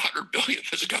government, we got $100 billion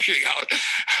that's gushing out,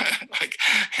 like,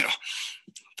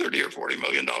 $30 or $40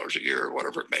 million a year, or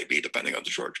whatever it may be, depending on the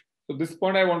short. So this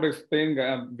point I want to explain,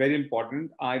 very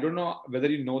important. I don't know whether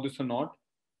you know this or not.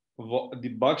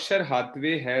 The Berkshire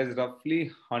Hathaway has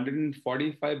roughly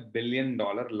 $145 billion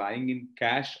lying in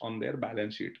cash on their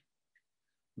balance sheet,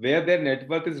 where their net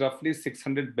worth is roughly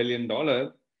 $600 billion.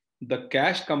 The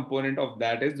cash component of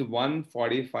that is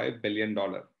 $145 billion.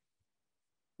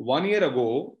 1 year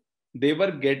ago, they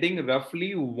were getting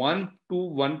roughly $1 to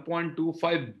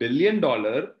 $1.25 billion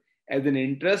as an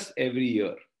interest every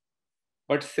year.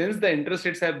 But since the interest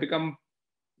rates have become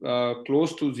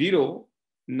close to zero,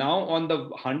 now on the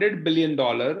 $100 billion,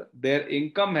 their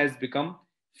income has become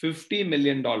 $50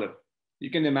 million. You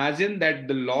can imagine that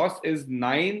the loss is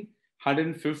 $950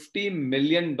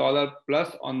 million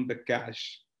plus on the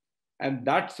cash. And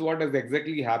that's what has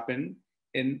exactly happened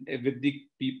with the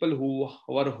people who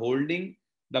were holding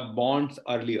the bonds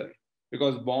earlier,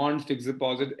 because bonds, fixed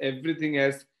deposit, everything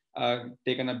has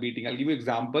taken a beating. I'll give you an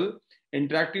example.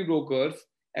 Interactive Brokers,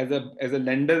 as a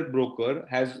lender broker,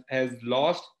 has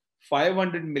lost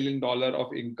 $500 million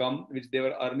of income, which they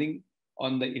were earning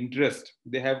on the interest.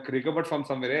 They have recovered from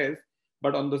somewhere else,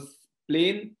 but on the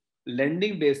plain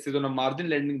lending basis, on a margin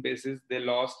lending basis, they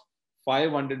lost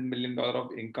 $500 million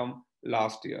of income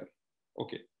last year.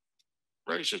 Okay.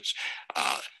 Right.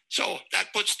 So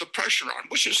that puts the pressure on,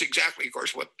 which is exactly, of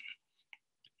course, what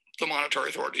the monetary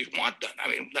authorities want done. I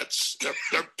mean,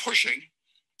 they're pushing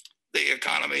the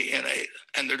economy and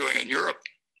they're doing it in Europe,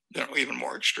 even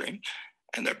more extreme.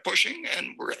 And they're pushing,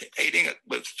 and we're aiding it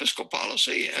with fiscal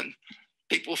policy, and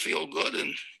people feel good,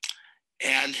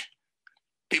 and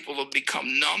people have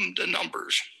become numb to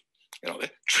numbers.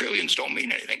 Trillions don't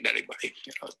mean anything to anybody.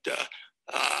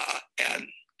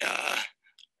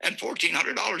 And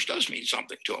 $1,400 does mean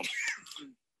something to them.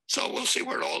 So we'll see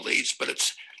where it all leads.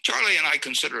 But Charlie and I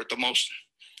consider it the most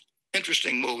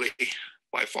interesting movie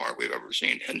by far we've ever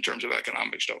seen in terms of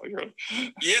economics.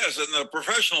 Yes, and the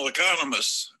professional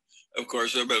economists, of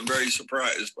course, have been very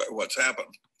surprised by what's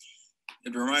happened.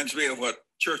 It reminds me of what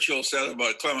Churchill said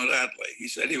about Clement Attlee. He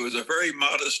said he was a very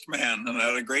modest man and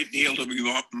had a great deal to be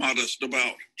modest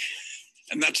about.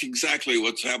 And that's exactly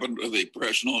what's happened to the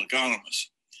professional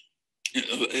economists.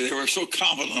 They were so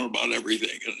confident about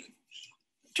everything. And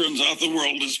it turns out the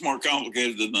world is more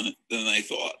complicated than they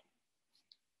thought.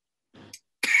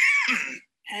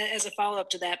 As a follow-up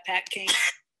to that, Pat King.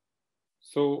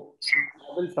 So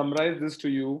I will summarize this to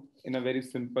you in a very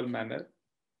simple manner.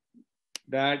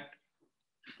 That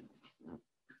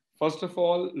first of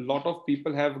all, a lot of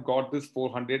people have got this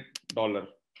 $400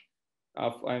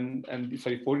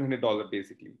 $1,400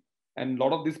 basically. And a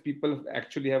lot of these people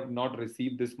actually have not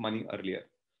received this money earlier.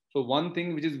 So one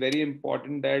thing which is very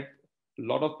important, that a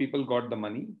lot of people got the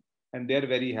money and they're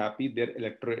very happy, their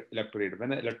electorate. When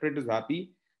the electorate is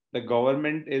happy, the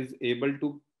government is able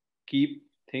to keep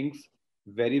things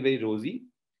very, very rosy.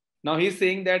 Now he's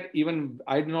saying that even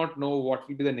I do not know what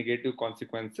will be the negative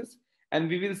consequences, and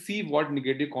we will see what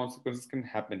negative consequences can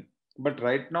happen. But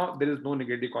right now there is no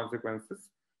negative consequences,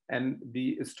 and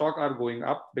the stock are going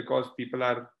up because people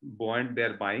are buoyant,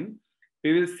 they're buying.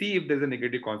 We will see if there's a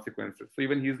negative consequences. So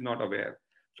even he's not aware.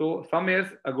 So some years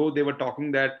ago, they were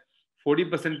talking that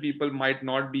 40% people might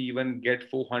not be even get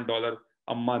 $400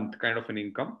 a month kind of an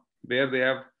income, where they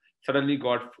have suddenly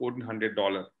got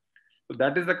 $1,400. So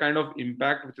that is the kind of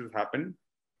impact which has happened.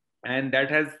 And that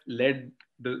has led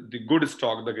the good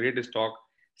stock, the great stock,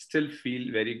 still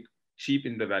feel very cheap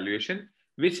in the valuation,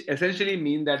 which essentially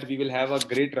means that we will have a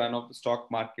great run of the stock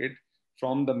market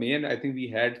from the May, and I think we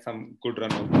had some good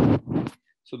run on.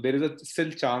 So there is a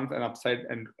still chance and upside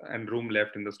and room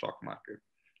left in the stock market.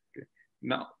 Okay.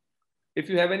 Now, if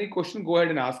you have any question, go ahead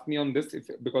and ask me on this,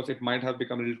 because it might have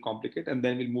become a little complicated, and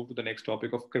then we'll move to the next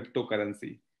topic of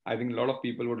cryptocurrency. I think a lot of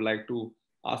people would like to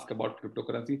ask about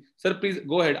cryptocurrency. Sir, please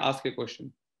go ahead, ask a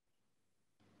question.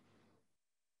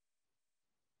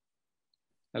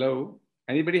 Hello,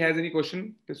 anybody has any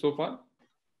question so far?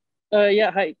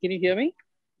 Yeah, hi, can you hear me?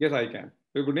 Yes, I can.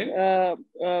 Your good name?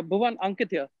 Bhuvan,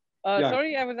 Ankit here. Yeah.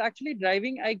 Sorry, I was actually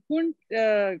driving. I couldn't,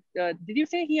 did you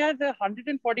say he has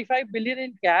 145 billion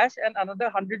in cash and another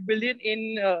 100 billion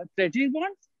in treasury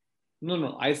bonds?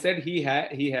 No. I said he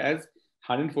has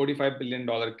 $145 billion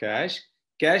cash.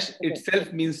 Cash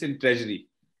itself means in treasury.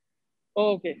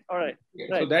 Oh, okay. All right. Okay.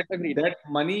 So that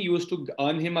money used to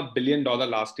earn him $1 billion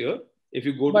last year. If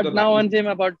you go to the but now earns him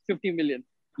about 50 million.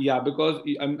 Yeah, because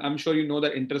I'm sure you know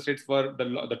that interest rates for the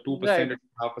 2%, Right.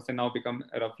 0.5% now become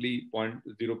roughly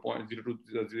 0.02 to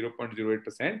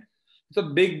 0.08%. It's a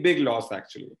big loss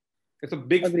actually. It's a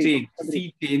big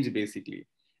sea change basically.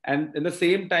 And in the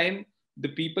same time, the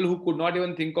people who could not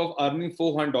even think of earning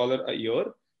 $400 a year,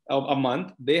 a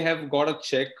month, they have got a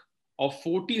check of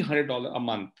 $1,400 a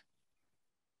month.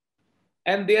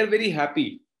 And they are very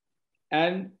happy.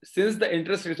 And since the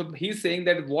interest rate, so he's saying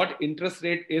that what interest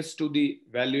rate is to the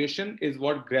valuation is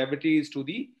what gravity is to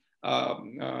the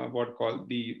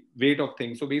the weight of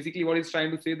things. So basically what he's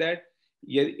trying to say that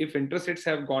if interest rates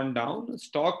have gone down,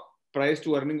 stock price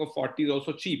to earning of 40 is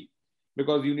also cheap,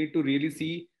 because you need to really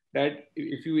see that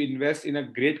if you invest in a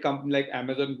great company like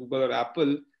Amazon, Google, or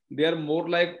Apple, they are more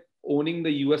like owning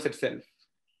the US itself.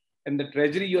 And the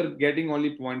treasury you're getting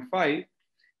only 0.5.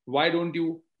 Why don't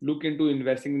you look into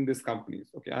investing in these companies?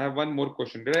 Okay, I have one more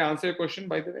question. Did I answer your question,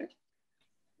 by the way?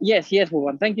 Yes,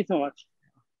 Bhuvan. Thank you so much.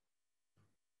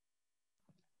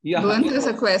 Yeah. Bhuvan, there's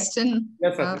a question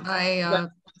yes, by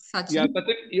Sachin. Yeah,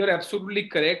 Sachin, you're absolutely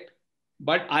correct.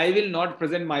 But I will not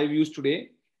present my views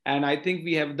today. And I think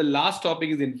we have the last topic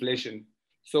is inflation.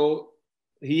 So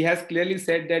he has clearly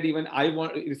said that even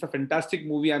it's a fantastic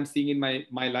movie I'm seeing in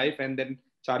my life. And then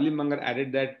Charlie Munger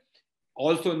added that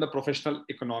also in the professional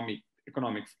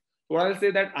economics. So I'll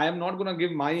say that I am not going to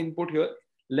give my input here.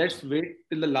 Let's wait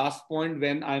till the last point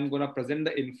when I'm going to present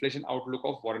the inflation outlook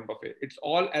of Warren Buffett. It's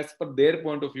all as per their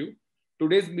point of view.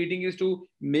 Today's meeting is to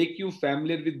make you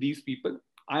familiar with these people.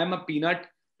 I am a peanut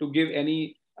to give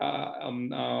any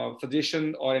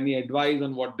suggestion or any advice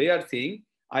on what they are saying.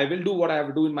 I will do what I have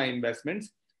to do in my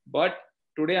investments. But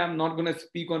today I'm not going to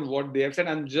speak on what they have said.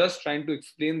 I'm just trying to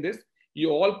explain this.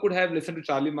 You all could have listened to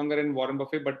Charlie Munger and Warren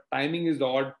Buffett, but timing is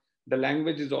odd. The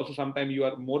language is also sometimes you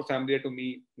are more familiar to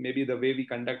me. Maybe the way we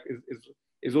conduct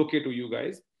is okay to you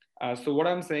guys. So what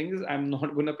I'm saying is I'm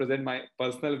not going to present my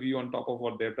personal view on top of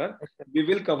what they've done. We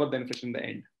will cover the inflation in the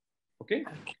end. Okay.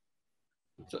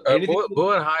 So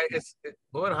Bhuvan, hi,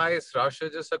 it's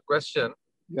Rasha. Just a question.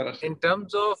 Yeah, in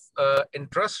terms of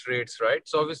interest rates, right?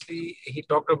 So obviously he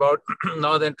talked about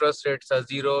now the interest rates are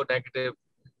zero, negative.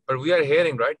 But we are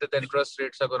hearing, right, that the interest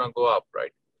rates are going to go up,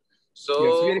 right?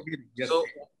 So, yes. So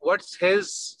what's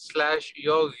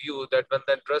his/your view that when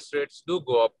the interest rates do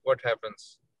go up, what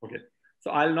happens? Okay.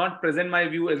 So I'll not present my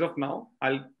view as of now.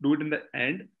 I'll do it in the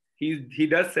end. He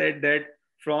does said that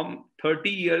from 30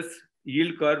 years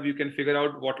yield curve, you can figure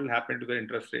out what will happen to the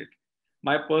interest rate.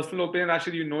 My personal opinion,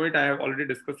 Rashid, you know it, I have already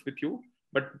discussed with you.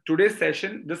 But today's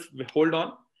session, just hold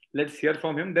on. Let's hear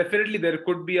from him. Definitely there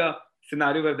could be a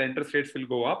scenario where the interest rates will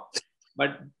go up,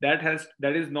 but that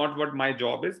is not what my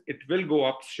job is. It will go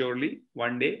up surely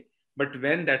one day, but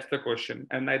when, that's the question.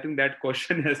 And I think that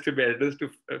question has to be addressed to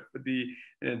the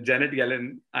Janet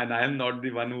Yellen, and I am not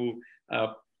the one who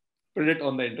predict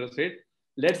on the interest rate.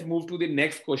 Let's move to the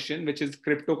next question, which is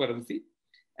cryptocurrency.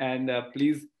 And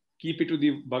please keep it to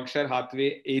the Berkshire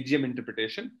Hathaway AGM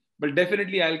interpretation. But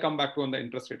definitely I'll come back to on the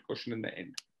interest rate question in the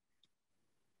end.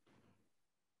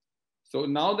 So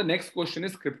now the next question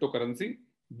is cryptocurrency.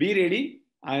 Be ready.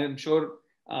 I am sure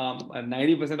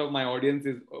 90% of my audience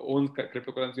owns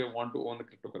cryptocurrency or want to own the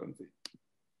cryptocurrency.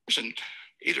 And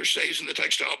either stays in the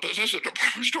textile business or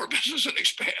department store business and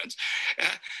expands.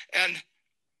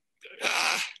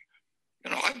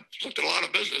 I've looked at a lot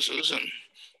of businesses, and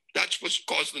that's what's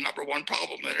caused the number one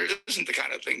problem. And it isn't the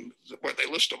kind of thing where they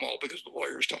list them all because the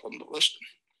lawyers tell them to list them.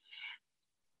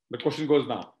 The question goes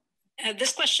now.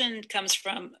 This question comes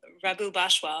from Raghu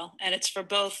Bashwal, and it's for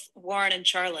both Warren and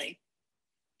Charlie.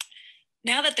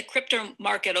 Now that the crypto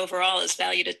market overall is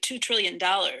valued at $2 trillion,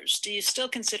 do you still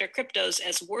consider cryptos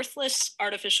as worthless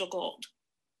artificial gold?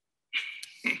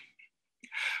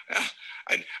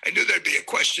 I knew there'd be a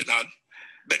question on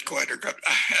Bitcoin or crypto.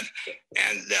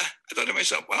 And I thought to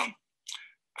myself, well,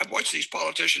 I've watched these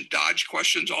politicians dodge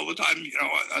questions all the time, you know,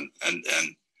 and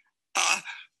I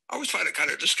always find it kind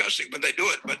of disgusting when they do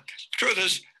it. But the truth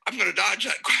is, I'm going to dodge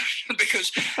that question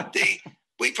because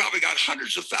we probably got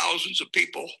hundreds of thousands of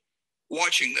people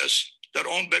watching this that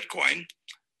own Bitcoin.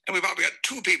 And we probably got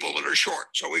 2 people that are short.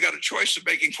 So we got a choice of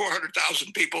making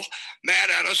 400,000 people mad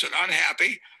at us and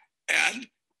unhappy,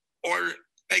 or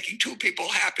making 2 people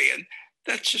happy. And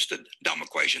that's just a dumb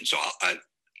equation. So I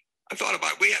thought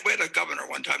about, we had a governor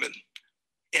one time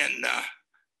in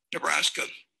Nebraska,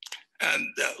 and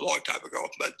a long time ago,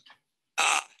 but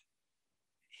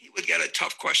he would get a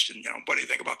tough question, you know, what do you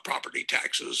think about property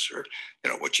taxes, or,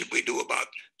 you know, what should we do about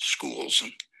schools?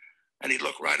 And he'd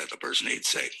look right at the person, he'd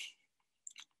say,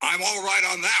 I'm all right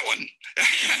on that one.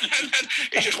 And then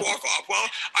he'd just walk off. Well,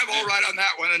 I'm all right on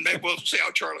that one, and maybe we'll see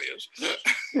how Charlie is.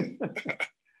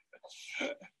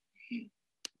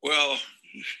 Well,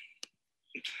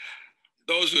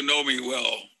 those who know me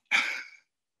well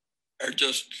are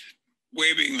just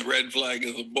waving the red flag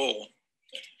of the bull.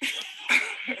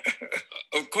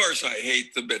 Of course, I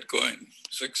hate the Bitcoin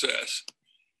success.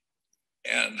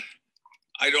 And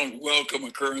I don't welcome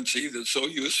a currency that's so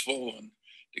useful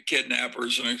to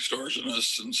kidnappers and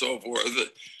extortionists and so forth,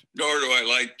 nor do I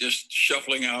like just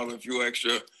shuffling out a few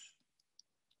extra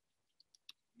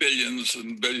billions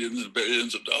and billions and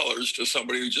billions of dollars to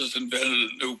somebody who just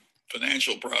invented a new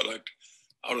financial product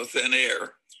out of thin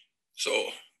air. So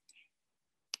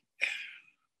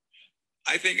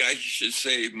I think I should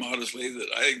say modestly that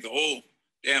I think the whole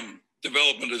damn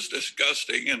development is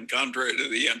disgusting and contrary to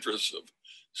the interests of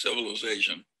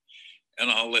civilization. And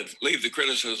I'll leave the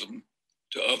criticism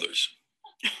to others.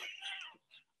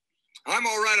 I'm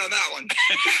all right on that one.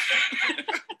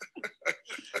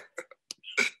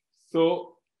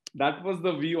 So that was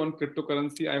the view on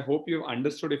cryptocurrency. I hope you've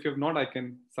understood. If you have not, I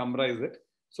can summarize it.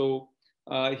 So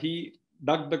he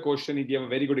dug the question. He gave a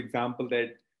very good example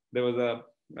that there was a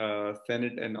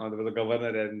Senate and there was a governor,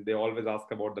 and they always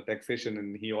ask about the taxation,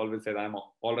 and he always said, I'm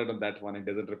all right on that one. He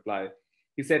doesn't reply.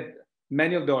 He said,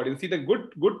 many of the audience, see, the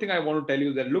good thing I want to tell you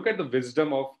is that look at the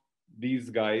wisdom of these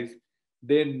guys.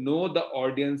 They know the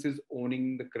audience is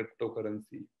owning the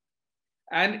cryptocurrency.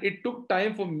 And it took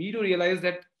time for me to realize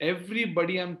that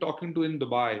everybody I'm talking to in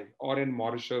Dubai or in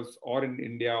Mauritius or in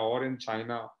India or in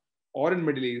China or in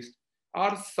Middle East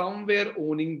are somewhere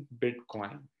owning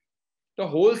Bitcoin. The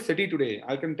whole city today,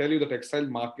 I can tell you the textile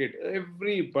market,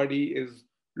 everybody is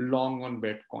long on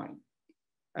Bitcoin.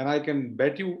 And I can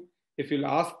bet you, if you'll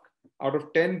ask out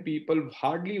of 10 people,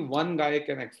 hardly one guy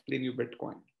can explain you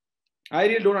Bitcoin. I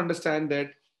really don't understand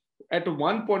that. At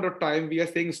one point of time, we are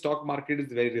saying stock market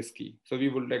is very risky. So we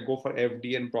would like go for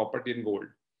FD and property and gold.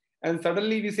 And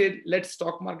suddenly we say, let's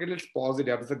stock market, let's pause it.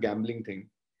 It's a gambling thing.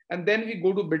 And then we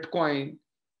go to Bitcoin,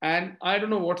 and I don't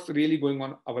know what's really going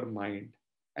on our mind.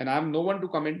 And I'm no one to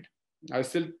comment. I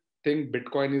still think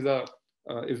Bitcoin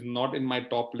is not in my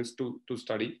top list to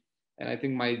study. And I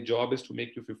think my job is to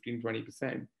make you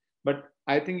 15-20%. But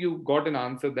I think you got an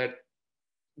answer that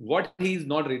what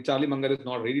Charlie Munger is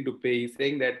not ready to pay. He's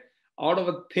saying that out of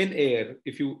a thin air,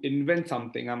 if you invent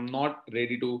something, I'm not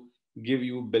ready to give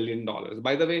you $1 billion.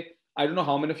 By the way, I don't know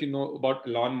how many of you know about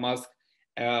Elon Musk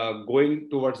going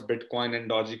towards Bitcoin and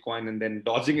Dogecoin and then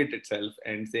dodging it itself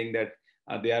and saying that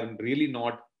they are really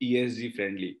not ESG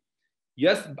friendly.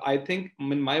 Yes, I think,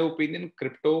 in my opinion,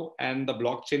 crypto and the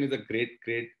blockchain is a great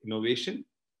innovation.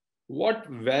 What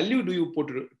value do you put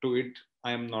to it?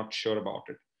 I am not sure about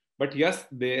it. But yes,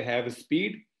 they have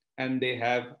speed and they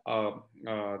have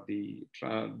the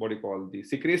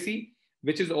secrecy,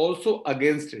 which is also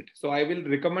against it. So I will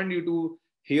recommend you to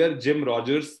hear Jim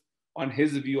Rogers on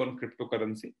his view on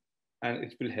cryptocurrency, and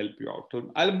it will help you out.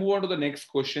 So I'll move on to the next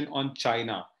question on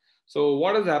China. So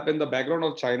what has happened? The background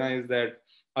of China is that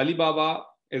Alibaba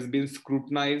has been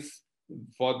scrutinized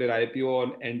for their IPO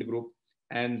on Ant Group,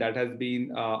 and that has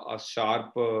been a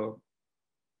sharp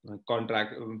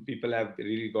contract. People have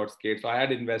really got scared. So I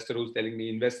had an investor who's telling me,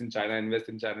 invest in China, invest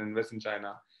in China, invest in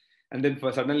China. And then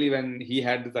suddenly when he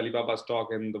had this Alibaba stock,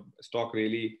 and the stock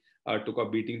really took a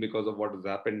beating because of what has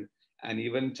happened. And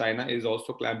even China is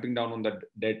also clamping down on the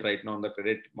debt right now on the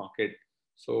credit market.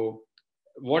 So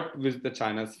what is the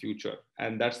China's future?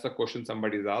 And that's the question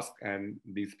somebody's asked, and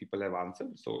these people have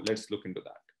answered. So let's look into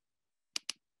that.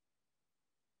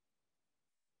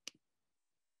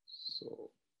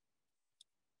 So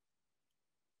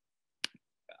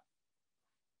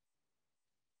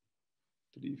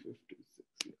 356,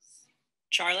 yes.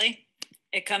 Charlie,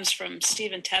 it comes from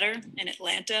Stephen Tedder in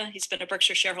Atlanta. He's been a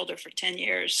Berkshire shareholder for 10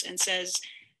 years and says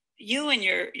you and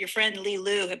your friend Li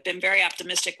Lu have been very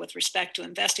optimistic with respect to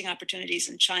investing opportunities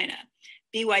in China.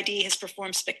 BYD has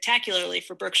performed spectacularly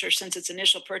for Berkshire since its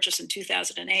initial purchase in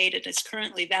 2008 and is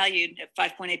currently valued at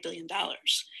 $5.8 billion.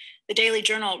 The Daily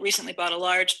Journal recently bought a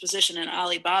large position in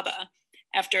Alibaba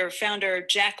after founder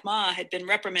Jack Ma had been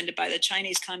reprimanded by the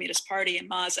Chinese Communist Party and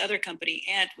Ma's other company,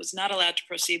 Ant, was not allowed to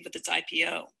proceed with its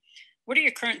IPO. What are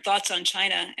your current thoughts on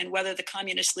China and whether the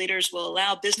communist leaders will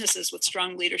allow businesses with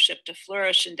strong leadership to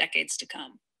flourish in decades to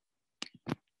come?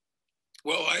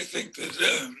 Well, I think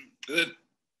that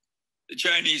the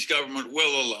Chinese government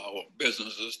will allow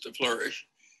businesses to flourish.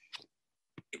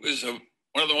 It was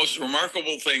one of the most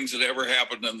remarkable things that ever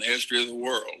happened in the history of the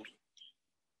world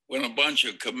when a bunch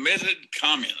of committed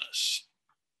communists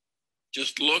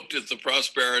just looked at the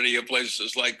prosperity of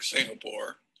places like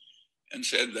Singapore and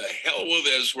said, the hell with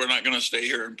this, we're not going to stay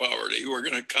here in poverty. We're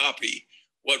going to copy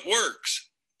what works.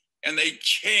 And they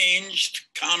changed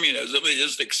communism. They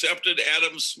just accepted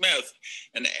Adam Smith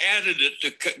and added it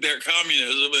to their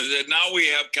communism. And said, now we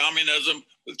have communism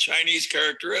with Chinese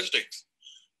characteristics,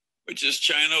 which is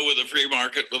China with a free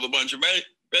market with a bunch of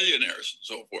billionaires and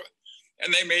so forth.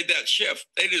 And they made that shift.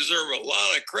 They deserve a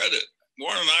lot of credit.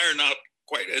 Warren and I are not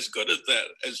quite as good at that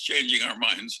as changing our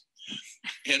minds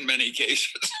in many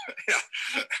cases.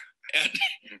 Yeah.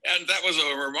 And that was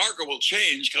a remarkable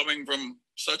change coming from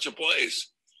such a place.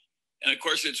 And of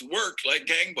course, it's worked like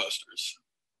gangbusters.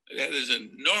 It had this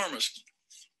enormous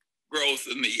growth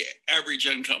in the average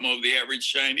income of the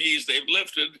average Chinese. They've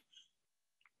lifted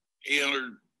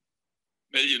 800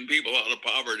 million people out of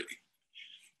poverty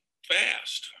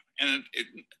fast. And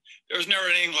there was never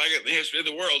anything like it in the history of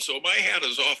the world. So my hat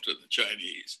is off to the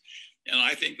Chinese. And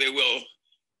I think they will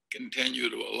continue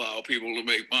to allow people to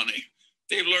make money.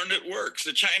 They've learned it works.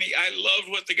 The Chinese, I loved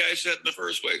what the guy said in the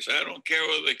first place. I don't care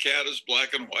whether the cat is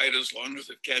black and white as long as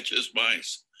it catches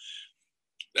mice.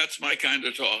 That's my kind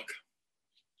of talk.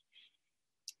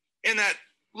 In that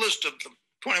list of the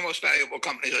 20 most valuable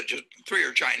companies, just 3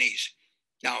 are Chinese.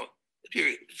 Now,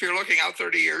 if you're looking out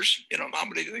 30 years, you know, how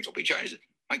many do you think will be Chinese?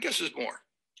 My guess is more.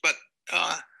 But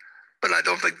I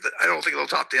don't think they'll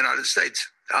top the United States.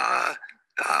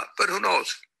 But who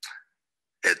knows?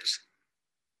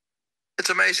 It's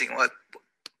amazing what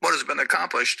has been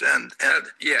accomplished, and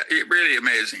yeah, really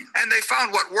amazing. And they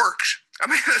found what works. I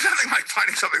mean, there's nothing like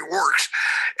finding something works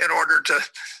in order to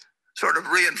sort of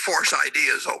reinforce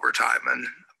ideas over time, and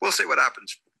we'll see what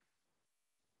happens.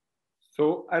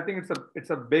 So I think it's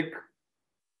a big,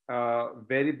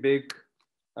 very big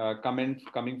comment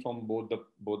coming from both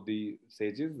the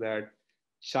sages that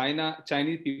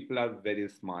Chinese people are very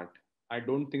smart. I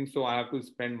don't think so. I have to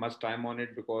spend much time on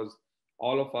it because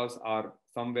all of us are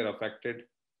somewhere affected.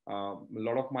 A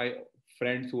lot of my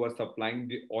friends who are supplying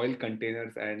the oil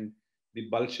containers and the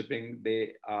bulk shipping,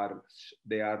 they are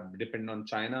dependent on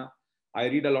China. I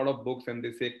read a lot of books and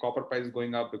they say copper price is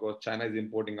going up because China is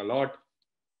importing a lot,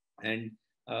 and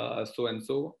so and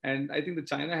so. And I think that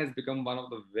China has become one of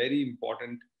the very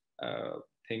important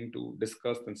thing to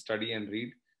discuss and study and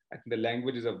read. I think the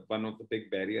language is one of the big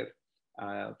barrier.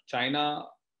 China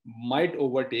might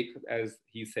overtake, as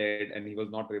he said, and he was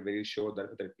not very sure that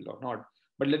it will or not.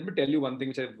 But let me tell you one thing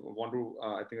which I want to,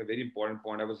 I think a very important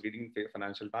point. I was reading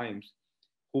Financial Times.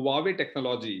 Huawei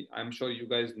technology, I'm sure you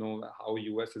guys know how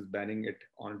US is banning it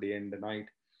on day and the night.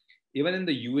 Even in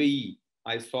the UAE,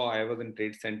 I was in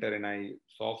Trade Center and I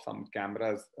saw some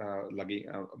cameras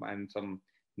and some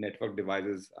network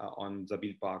devices on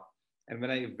Zabil Park. And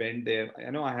when I went there, I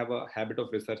know I have a habit of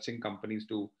researching companies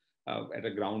to at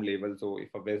a ground level. So if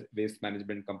a waste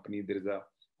management company, there is a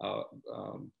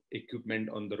equipment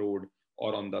on the road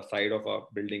or on the side of a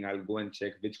building, I'll go and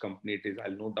check which company it is.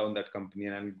 I'll note down that company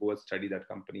and I'll go and study that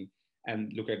company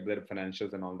and look at their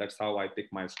financials and all. That's how I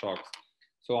pick my stocks.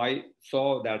 So I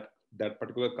saw that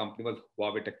particular company was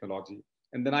Huawei Technology.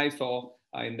 And then I saw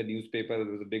in the newspaper,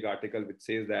 there was a big article which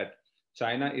says that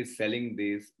China is selling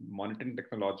this monitoring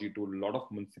technology to a lot of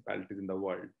municipalities in the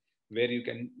world, where you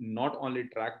can not only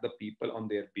track the people on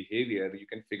their behavior, you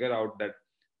can figure out that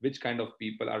which kind of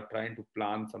people are trying to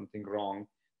plan something wrong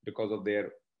because of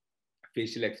their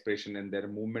facial expression and their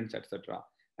movements, etc.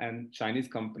 And Chinese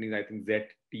companies, I think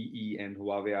ZTE and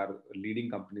Huawei are leading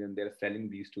companies, and they're selling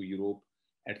these to Europe,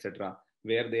 etc.,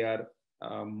 where they are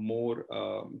more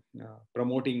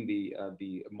promoting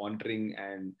the monitoring,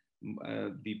 and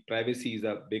the privacy is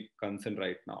a big concern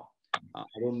right now. I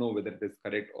don't know whether it is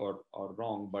correct or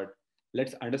wrong, but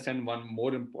let's understand one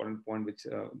more important point which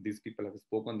these people have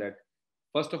spoken, that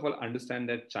first of all, understand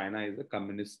that China is a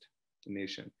communist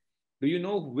nation. Do you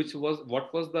know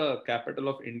what was the capital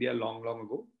of India long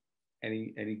ago?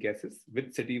 Any guesses?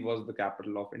 Which city was the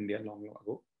capital of India long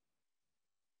ago?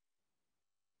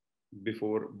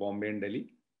 Before Bombay and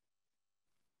Delhi?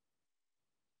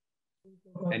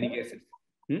 Any guesses?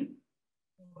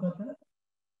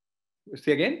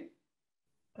 Say again?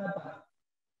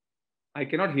 I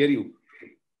cannot hear you.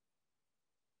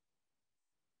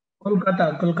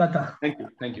 Kolkata.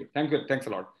 Thank you. Thanks a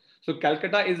lot. So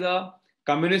Calcutta is a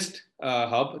communist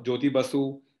hub. Jyoti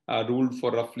Basu ruled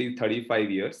for roughly 35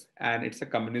 years, and it's a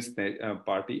communist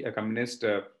party, a communist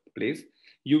place.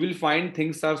 You will find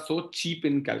things are so cheap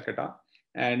in Calcutta,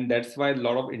 and that's why a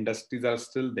lot of industries are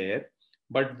still there.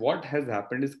 But what has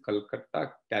happened is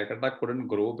Calcutta couldn't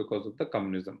grow because of the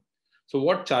communism. So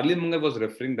what Charlie Munger was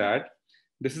referring that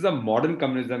this is a modern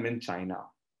communism in China.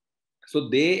 So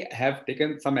they have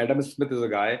taken some. Adam Smith is a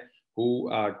guy who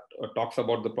talks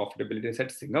about the profitability. He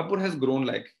said Singapore has grown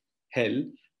like hell.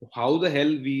 How the hell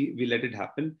we let it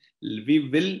happen? We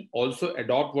will also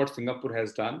adopt what Singapore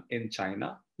has done in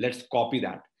China. Let's copy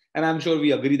that. And I'm sure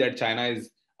we agree that China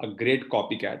is a great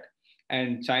copycat.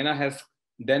 And China has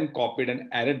then copied and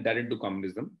added that into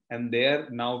communism. And there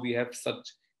now we have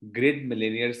such great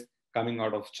millionaires coming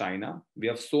out of China. We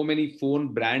have so many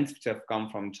phone brands which have come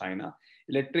from China.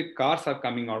 Electric cars are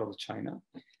coming out of China.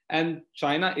 And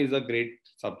China is a great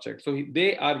subject. So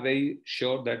they are very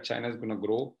sure that China is going to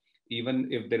grow, even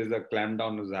if there is a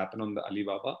clampdown that has happened on the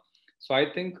Alibaba. So I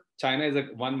think China is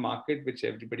one market which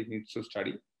everybody needs to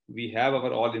study. We have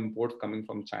our all imports coming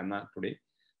from China today.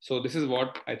 So this is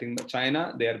what I think.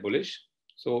 China, they are bullish.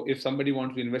 So if somebody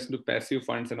wants to invest into passive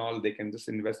funds and all, they can just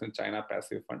invest in China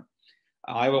passive fund.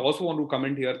 I also want to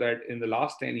comment here that in the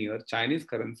last 10 years, Chinese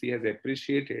currency has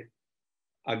appreciated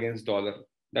against dollar.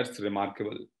 That's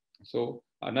remarkable. So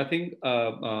nothing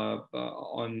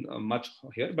on much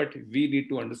here, but we need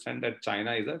to understand that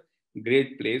China is a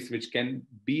great place which can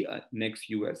be a next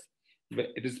US.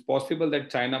 It is possible that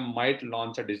China might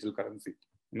launch a digital currency.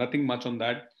 Nothing much on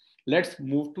that. Let's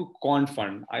move to Quant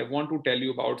Fund. I want to tell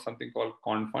you about something called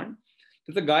Quant Fund.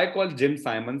 There's a guy called Jim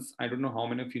Simons. I don't know how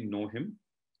many of you know him.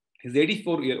 He's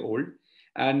 84-year-old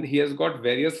and he has got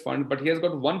various funds, but he has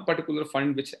got one particular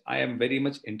fund which I am very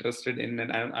much interested in,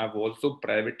 and I've also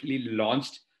privately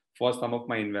launched for some of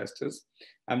my investors.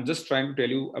 I'm just trying to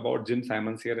tell you about Jim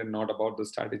Simons here and not about the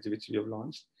strategy which we have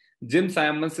launched. Jim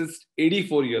Simons is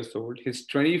 84 years old. He's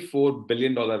 $24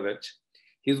 billion rich.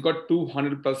 He's got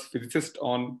 200 plus physicists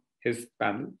on his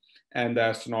panel and the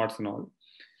astronauts and all.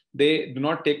 They do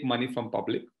not take money from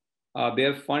public.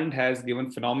 Their fund has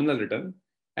given phenomenal return,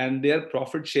 and their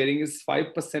profit sharing is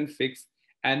 5% fixed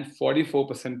and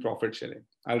 44% profit sharing.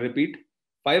 I'll repeat,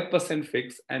 5%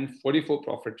 fixed and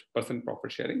 44%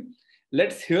 profit sharing.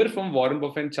 Let's hear from Warren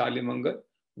Buffett and Charlie Munger.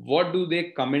 What do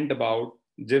they comment about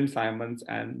Jim Simons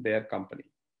and their company?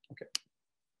 Okay.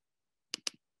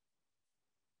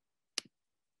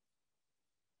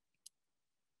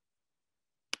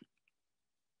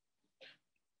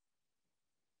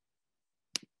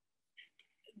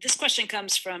 This question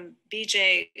comes from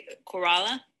BJ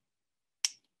Coralla.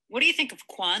 What do you think of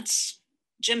quants?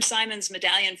 Jim Simons'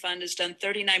 Medallion Fund has done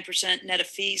 39% net of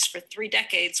fees for 3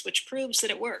 decades, which proves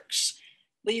that it works.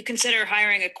 Will you consider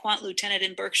hiring a quant lieutenant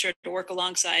in Berkshire to work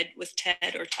alongside with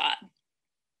Ted or Todd?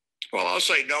 Well, I'll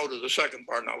say no to the second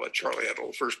part, and I'll let Charlie handle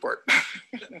the first part.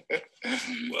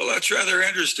 Well, that's rather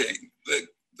interesting.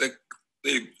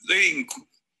 The leading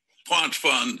quant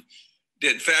fund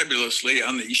did fabulously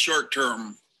on the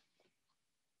short-term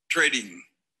trading.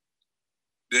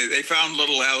 They found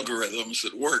little algorithms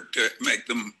that worked to make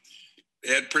them,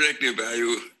 they had predictive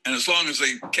value. And as long as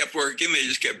they kept working, they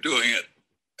just kept doing it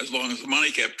as long as the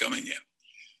money kept coming in.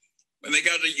 When they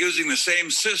got to using the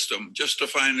same system, just to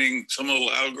finding some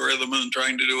little algorithm and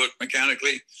trying to do it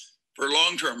mechanically for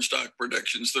long-term stock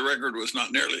predictions, the record was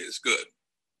not nearly as good.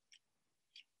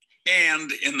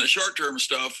 And in the short-term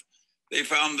stuff, they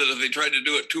found that if they tried to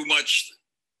do it too much,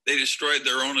 they destroyed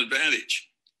their own advantage.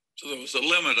 So there was a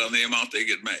limit on the amount they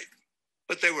could make.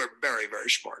 But they were very,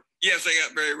 very smart. Yes, they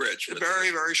got very rich.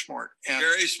 Very, very smart. And,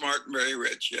 very smart and very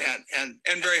rich, yeah. And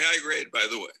very high grade, by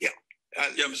the way. Yeah.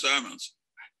 Jim Simons.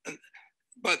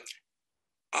 But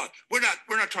we're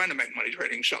not trying to make money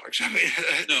trading stocks. I mean,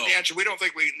 no. The answer, we don't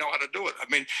think we know how to do it. I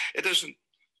mean, it doesn't.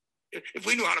 If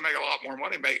we knew how to make a lot more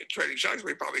money trading stocks,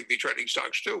 we'd probably be trading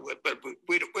stocks too. But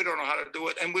we don't know how to do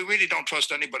it, and we really don't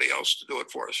trust anybody else to do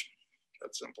it for us.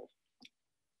 That's simple.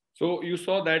 So you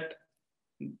saw that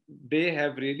they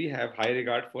really have high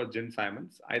regard for Jim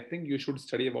Simons. I think you should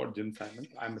study about Jim Simons.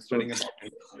 I'm studying about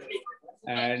him.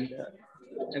 And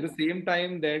at the same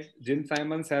time that Jim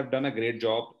Simons have done a great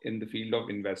job in the field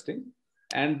of investing.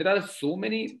 And there are so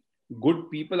many good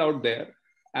people out there.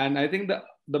 And I think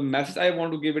the message I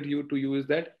want to give it to you is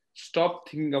that stop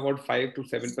thinking about 5 to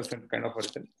 7% kind of a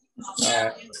return.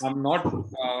 I'm not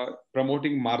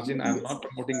promoting margin. I'm not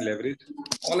promoting leverage.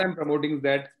 All I'm promoting is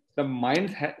that the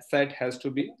mindset has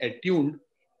to be attuned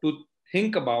to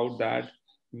think about that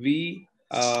we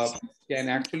can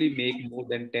actually make more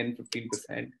than 10,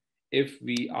 15% if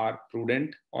we are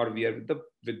prudent or we are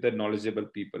with the knowledgeable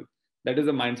people. That is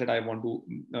the mindset I want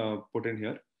to put in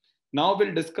here. Now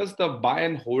we'll discuss the buy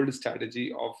and hold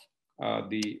strategy of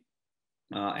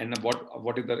and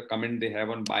what is the comment they have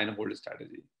on buy and hold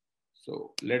strategy.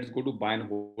 So let's go to buy and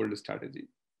hold strategy,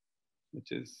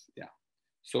 which is, yeah.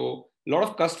 So a lot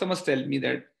of customers tell me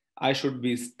that I should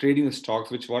be trading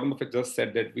stocks, which Warren Buffett just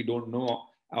said that we don't know,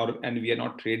 and we are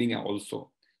not trading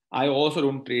also. I also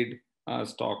don't trade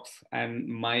stocks, and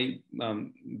my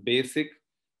basic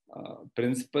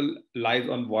principle lies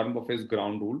on Warren Buffett's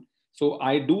ground rule. So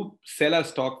I do sell a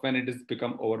stock when it has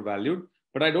become overvalued,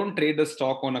 but I don't trade the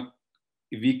stock on a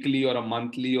weekly or a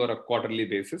monthly or a quarterly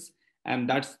basis. And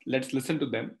let's listen to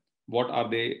them. What are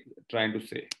they trying to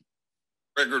say?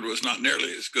 Record was not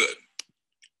nearly as good.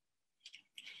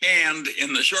 And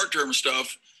in the short-term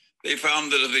stuff, they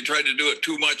found that if they tried to do it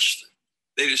too much,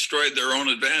 they destroyed their own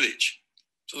advantage.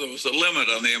 So there was a limit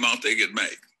on the amount they could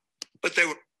make. But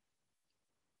they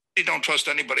don't trust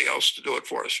anybody else to do it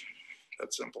for us.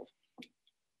 That's simple.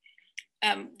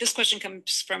 This question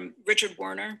comes from Richard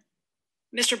Warner.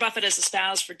 Mr. Buffett has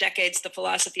espoused for decades the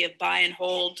philosophy of buy and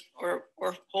hold or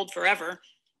hold forever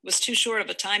was too short of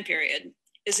a time period.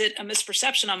 Is it a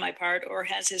misperception on my part, or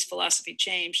has his philosophy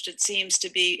changed? It seems to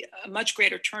be a much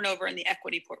greater turnover in the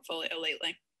equity portfolio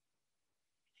lately.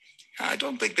 I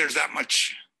don't think there's that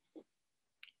much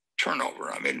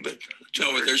turnover. I mean, but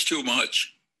no, but there's too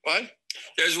much. What?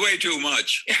 There's way too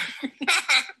much.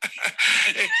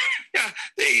 Yeah,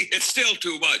 it's still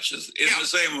too much. It's the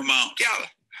same amount. Yeah.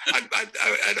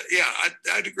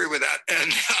 I'd agree with that.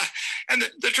 And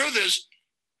the truth is,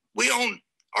 we own,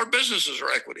 our businesses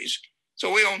are equities.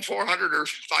 So we own 400 or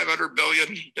 500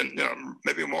 billion, and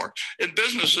maybe more in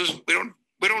businesses.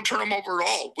 We don't turn them over at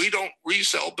all. We don't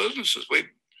resell businesses.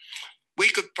 We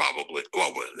could probably,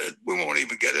 well, we won't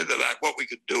even get into that, what we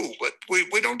could do, but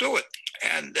we don't do it.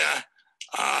 And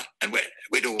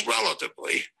we do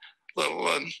relatively little.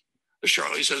 And as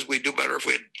Charlie says, we do better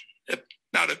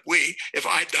if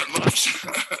I'd done less.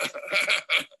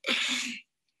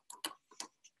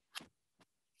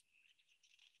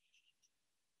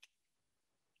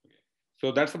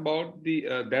 So that's about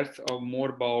that's more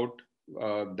about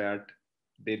that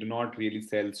they do not really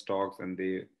sell stocks, and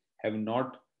they have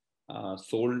not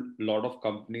sold a lot of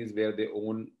companies where they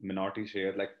own minority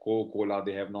shares, like Coca-Cola.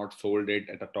 They have not sold it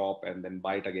at the top and then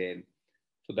buy it again.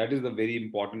 So that is the very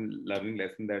important learning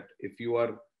lesson, that if you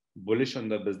are bullish on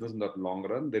the business in the long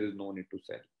run, there is no need to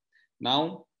sell.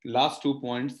 Now, last 2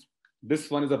 points. This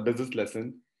one is a business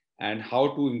lesson and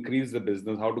how to increase the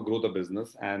business, how to grow the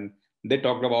business. And they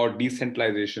talked about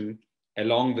decentralization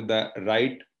along with the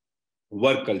right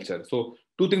work culture. So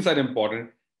 2 things are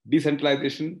important.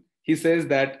 Decentralization. He says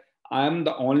that I am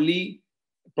the only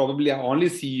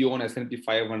CEO on S&P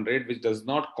 500 which does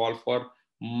not call for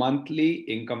monthly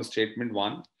income statement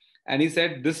one. And he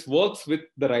said this works with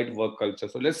the right work culture.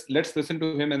 So let's listen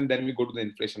to him, and then we go to the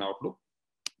inflation outlook.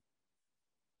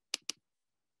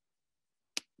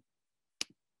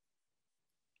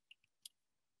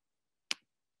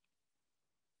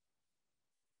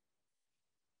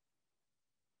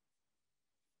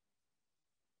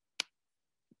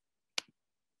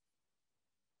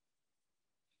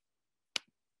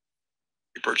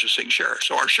 Purchasing shares.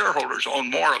 So our shareholders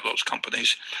own more of those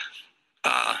companies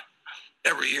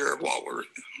every year while we're,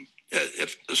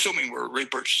 assuming we're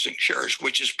repurchasing shares,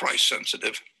 which is price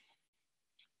sensitive.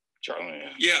 Charlie?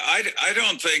 Yeah, I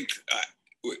don't think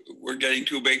we're getting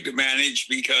too big to manage,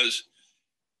 because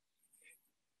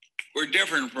we're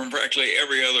different from practically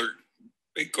every other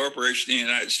big corporation in the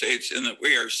United States in that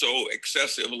we are so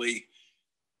excessively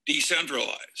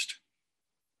decentralized.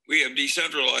 We have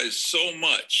decentralized so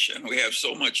much, and we have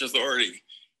so much authority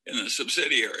in the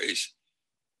subsidiaries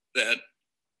that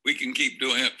we can keep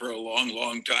doing it for a long,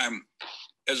 long time,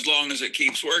 as long as it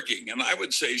keeps working. And I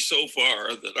would say so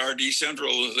far that our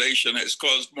decentralization has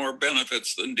caused more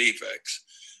benefits than defects,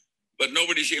 but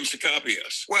nobody seems to copy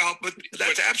us. Well, but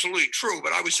that's absolutely true.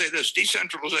 But I would say this: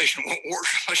 decentralization won't work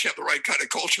unless you have the right kind of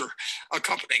culture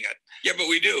accompanying it. Yeah, but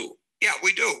we do. Yeah,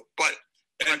 we do. But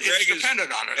it's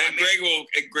dependent on it. And Greg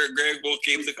will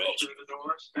keep the culture.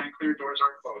 And clear doors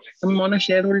are closing. I'm on a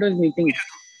shareholders meeting.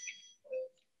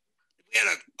 We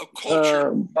had a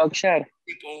culture. Berkshire.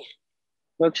 People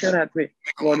Berkshire Hathaway,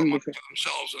 make a lot of Warren money Buffett. for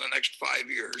themselves in the next 5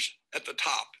 years at the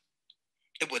top,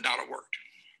 it would not have worked.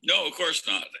 No, of course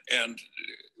not. And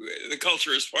the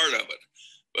culture is part of it.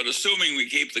 But assuming we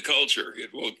keep the culture,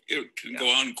 it can go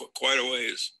on quite a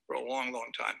ways. For a long,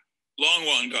 long time.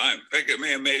 Long time. In fact, it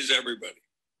may amaze everybody.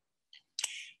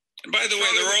 And by the way,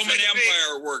 the Roman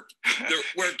Empire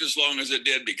worked as long as it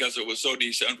did because it was so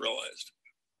decentralized.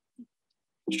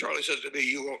 Charlie says to me,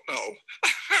 you won't know.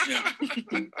 Yeah.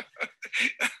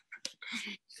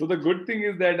 So the good thing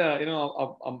is that,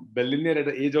 a billionaire at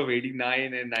the age of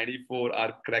 89 and 94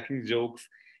 are cracking jokes.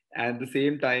 And at the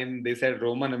same time, they said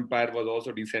Roman Empire was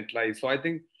also decentralized. So I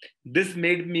think this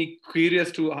made me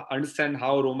curious to understand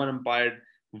how Roman Empire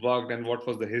worked and what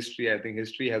was the history. I think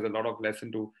history has a lot of lesson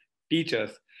to teach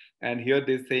us. And here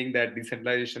they're saying that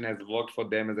decentralization has worked for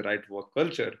them as a right work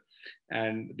culture.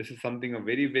 And this is something a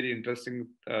very, very interesting,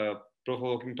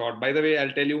 provoking thought. By the way,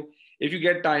 I'll tell you, if you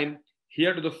get time,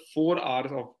 hear to the 4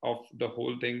 hours of the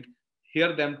whole thing,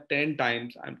 hear them 10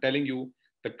 times. I'm telling you,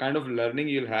 the kind of learning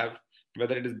you'll have,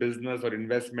 whether it is business or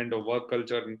investment or work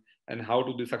culture and how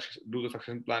to do the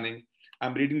succession planning.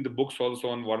 I'm reading the books also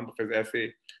on Warren Buffett's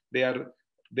essay. They are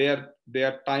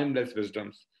timeless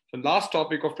wisdoms. So last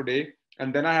topic of today,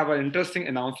 and then I have an interesting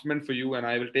announcement for you, and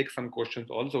I will take some questions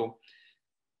also.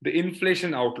 The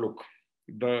inflation outlook.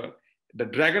 The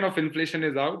dragon of inflation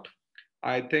is out.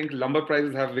 I think lumber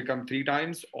prices have become 3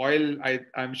 times. Oil,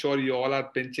 I'm sure you all are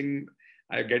getting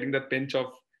the pinch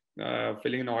of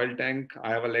filling an oil tank.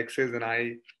 I have a Lexus, and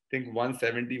I think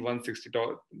 170, 160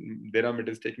 dirham it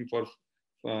is taking for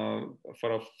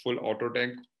a full auto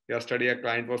tank. Yesterday, a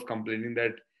client was complaining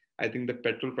that I think the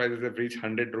petrol prices have reached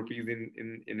 100 rupees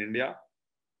in India.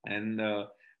 And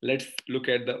let's look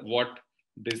at what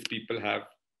these people have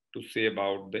to say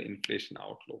about the inflation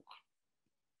outlook.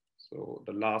 So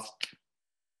the last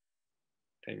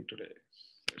thing today.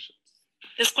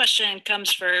 This question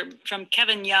comes from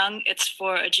Kevin Young. It's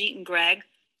for Ajit and Greg.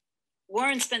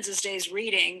 Warren spends his days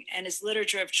reading, and his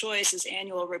literature of choice is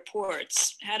annual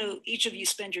reports. How do each of you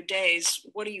spend your days?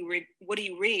 What do you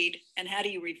read, and how do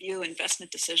you review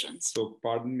investment decisions? So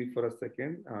pardon me for a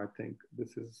second. I think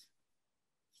this is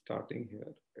starting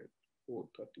here at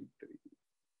 4:33.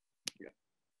 Yeah.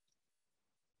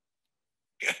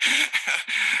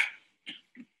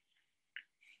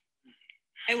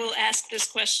 I will ask this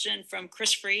question from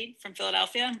Chris Freed from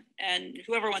Philadelphia, and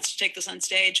whoever wants to take this on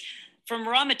stage. From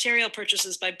raw material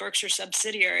purchases by Berkshire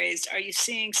subsidiaries, are you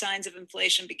seeing signs of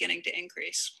inflation beginning to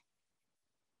increase?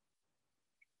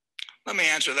 Let me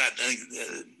answer that.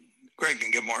 Greg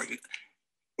can give more.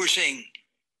 We're seeing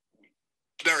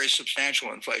very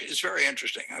substantial inflation. It's very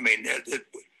interesting. I mean,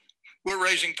 we're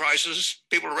raising prices.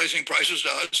 People are raising prices to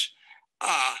us.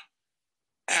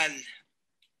 And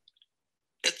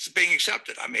it's being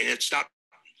accepted. I mean, it's not,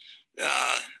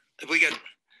 if we get,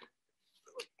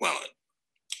 well,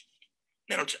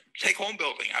 take home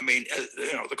building. I mean,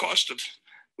 the cost of,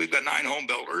 we've got 9 home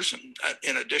builders, and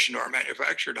in addition to our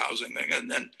manufactured housing thing, and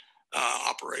then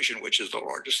operation, which is the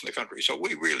largest in the country. So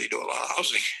we really do a lot of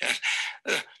housing.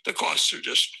 The costs are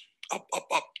just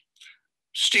up.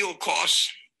 Steel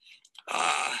costs,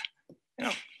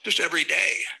 just every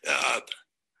day,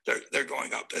 they're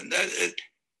going up, and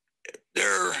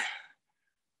there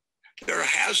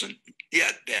hasn't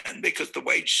yet been, because the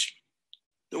wage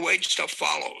stuff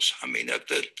follows. I mean, if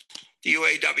the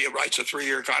UAW writes a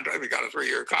 3-year contract, we got a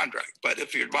 3-year contract. But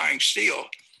if you're buying steel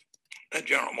at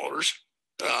General Motors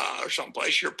or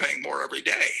someplace, you're paying more every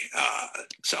day.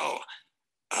 So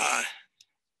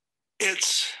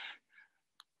it's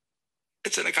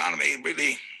an economy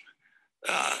really.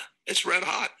 It's red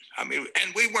hot. I mean,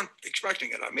 and we weren't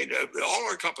expecting it. I mean, all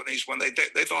our companies, when they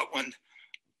thought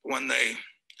when they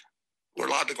were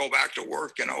allowed to go back to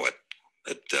work,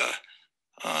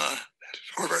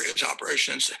 or various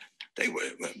operations,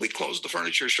 we closed the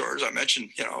furniture stores. I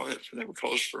mentioned, they were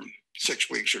closed for 6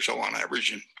 weeks or so on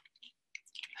average, and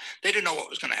they didn't know what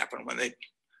was going to happen when they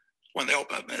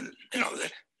opened. And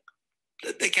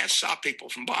they can't stop people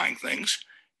from buying things,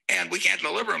 and we can't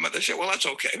deliver them. And they say, well, that's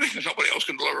okay, because nobody else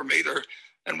can deliver them either,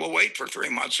 and we'll wait for 3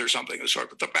 months or something of the sort.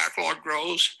 But the backlog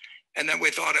grows, and then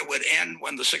we thought it would end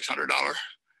when the $600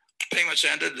 payments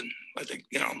ended, and I think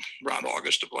around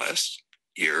August of last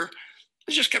year.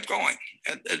 It just kept going,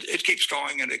 and it keeps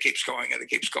going, and it keeps going, and it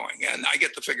keeps going. And I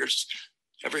get the figures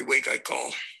every week. I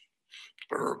call,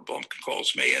 or Bump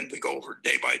calls me, and we go over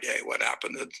day by day what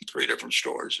happened at 3 different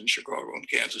stores in Chicago and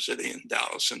Kansas City and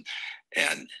Dallas, and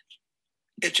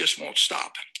it just won't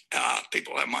stop.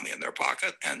 People have money in their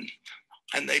pocket, and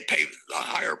they pay the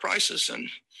higher prices, and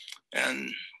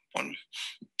when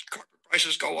carpet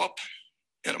prices go up,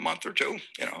 in a month or two.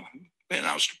 We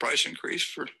announced a price increase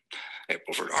for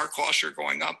April. For our costs are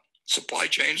going up. Supply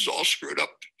chains all screwed up,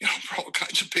 for all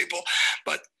kinds of people.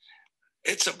 But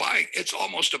it's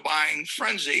almost a buying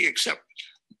frenzy, except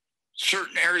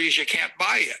certain areas you can't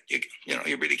buy it.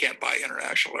 You really can't buy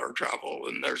international air travel,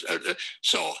 and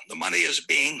so the money is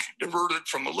being diverted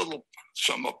from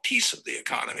a piece of the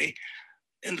economy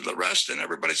into the rest, and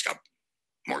everybody's got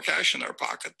more cash in their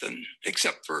pocket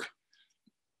except for.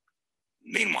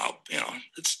 Meanwhile,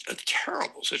 it's a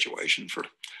terrible situation for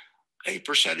a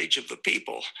percentage of the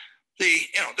people.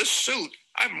 This suit,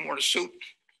 I haven't worn a suit,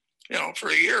 for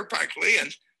a year practically,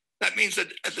 and that means that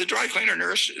the dry cleaner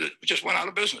nurse just went out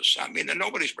of business. I mean,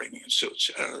 nobody's bringing in suits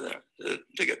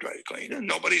to get dry cleaned, and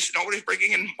nobody's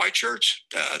bringing in white shirts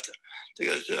to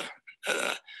get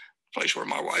the place where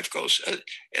my wife goes.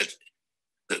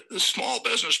 The small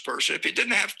business person, if you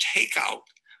didn't have takeout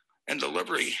and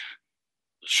delivery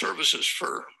services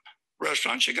for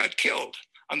restaurants, you got killed.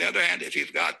 On the other hand, if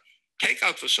you've got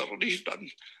takeout facilities,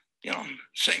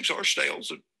 same source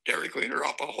sales of Dairy Queen are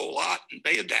up a whole lot, and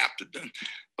they adapted them.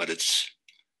 But it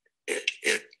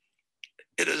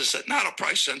is not a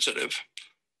price sensitive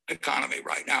economy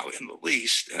right now in the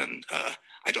least. And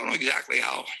I don't know exactly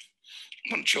how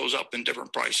one shows up in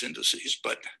different price indices,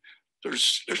 but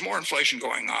there's more inflation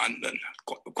going on than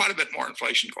quite a bit more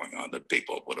inflation going on than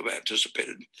people would have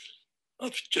anticipated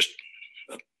just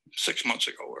 6 months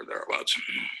ago or thereabouts.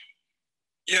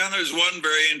 Yeah, and there's one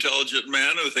very intelligent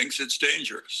man who thinks it's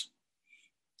dangerous.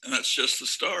 And that's just the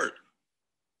start.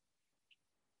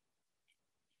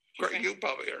 Greg, you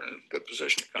probably are in a good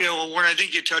position. Yeah, well, Warren, I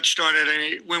think you touched on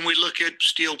it. When we look at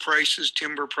steel prices,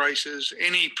 timber prices,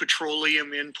 any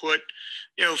petroleum input,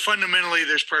 fundamentally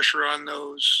there's pressure on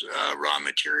those raw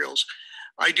materials.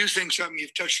 I do think something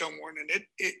you've touched on, Warren, and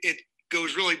it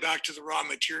goes really back to the raw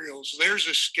materials. There's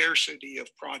a scarcity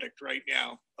of product right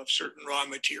now of certain raw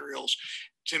materials.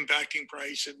 It's impacting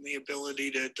price and the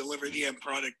ability to deliver the end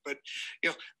product. But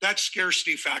that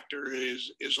scarcity factor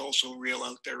is also real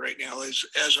out there right now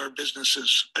as our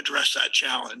businesses address that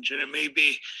challenge. And it may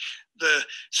be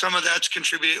some of that's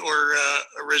contributed or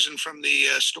arisen from the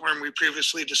storm we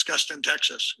previously discussed in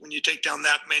Texas. When you take down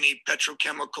that many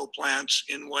petrochemical plants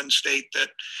in one state that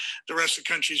the rest of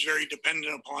the country is very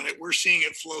dependent upon it, we're seeing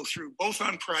it flow through both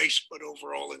on price, but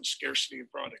overall in scarcity of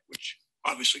product, which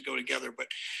obviously go together. But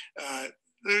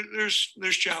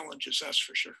there's challenges, that's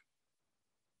for sure.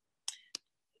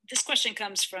 This question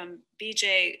comes from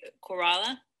BJ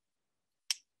Korala.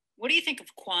 What do you think of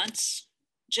quants?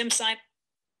 Jim Simon.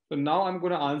 So now I'm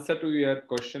going to answer to your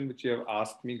question, which you have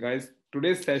asked me, guys.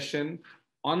 Today's session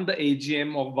on the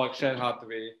AGM of Berkshire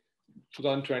Hathaway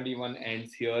 2021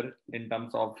 ends here in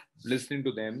terms of listening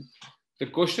to them. The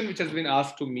question which has been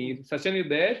asked to me, Sachin, you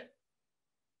there?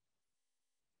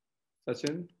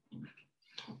 Sachin?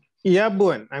 Yeah,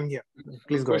 Bhuvan, I'm here.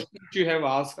 Please go ahead. The question which you have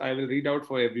asked, I will read out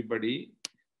for everybody.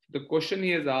 The question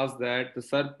he has asked that the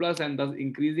surplus and thus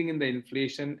increasing in the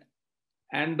inflation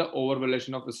and the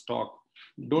overvaluation of the stock.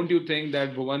 Don't you think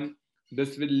that, Bhuvan,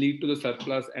 this will lead to the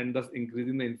surplus and thus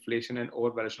increasing the inflation and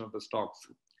overvaluation of the stocks?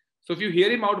 So if you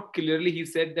hear him out clearly, he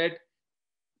said that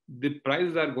the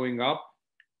prices are going up,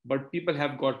 but people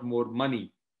have got more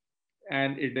money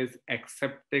and it is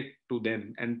accepted to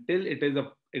them until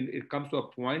it comes to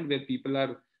a point where people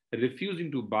are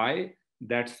refusing to buy.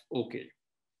 That's okay.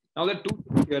 Now, the two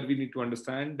things here we need to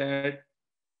understand that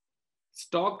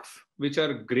stocks which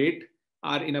are great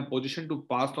are in a position to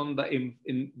pass on the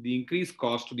increased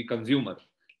cost to the consumer,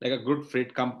 like a good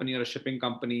freight company or a shipping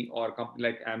company or a company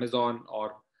like Amazon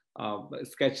or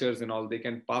Skechers and all. They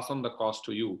can pass on the cost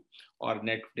to you, or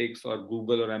Netflix or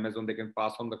Google or Amazon, they can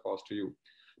pass on the cost to you.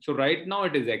 So right now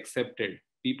it is accepted.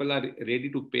 People are ready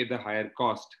to pay the higher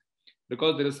cost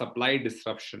because there is supply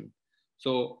disruption.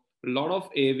 So a lot of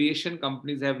aviation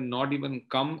companies have not even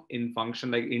come in function,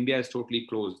 like India is totally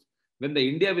closed. When the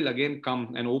India will again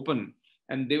come and open,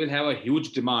 and they will have a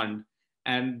huge demand,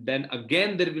 and then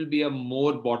again there will be a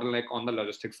more bottleneck on the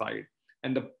logistics side,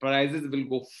 and the prices will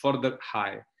go further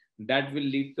high. That will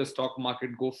lead the stock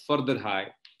market go further high,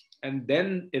 and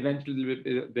then eventually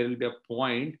there will be a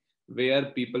point where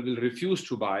people will refuse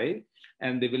to buy,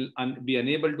 and they will be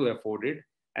unable to afford it,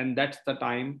 and that's the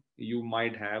time you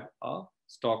might have a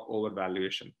stock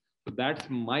overvaluation. So that's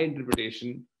my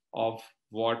interpretation of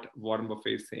what Warren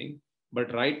Buffett is saying.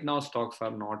 But right now stocks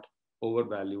are not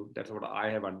overvalued. That's what I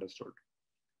have understood.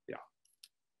 Yeah.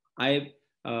 I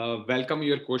welcome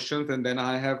your questions, and then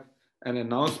I have an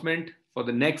announcement for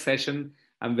the next session.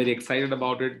 I'm very excited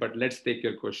about it, but let's take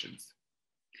your questions.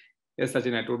 Yes,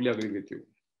 Sachin, I totally agree with you.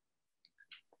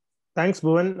 Thanks,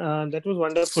 Bhuvan. That was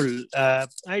wonderful.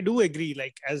 I do agree.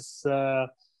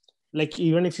 Like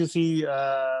even if you see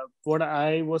what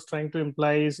I was trying to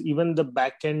imply is even the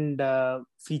back end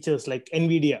features like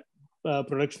NVIDIA,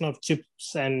 production of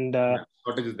chips and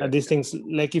these things.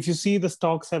 Like if you see the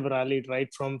stocks have rallied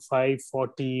right from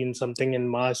 540 and something in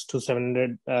March to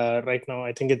 700 right now.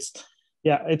 I think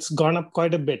it's gone up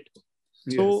quite a bit.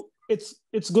 Yes. So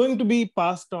it's going to be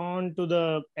passed on to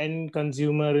the end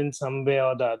consumer in some way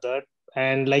or the other.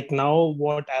 And like now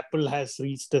what Apple has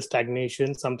reached a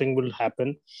stagnation, something will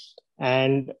happen.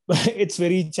 And it's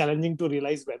very challenging to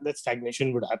realize when that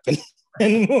stagnation would happen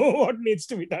and what needs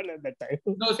to be done at that time.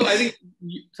 No, so I think,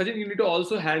 Sachin, you need to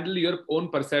also handle your own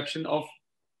perception of,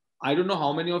 I don't know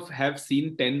how many of have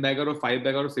seen 10 bagger or 5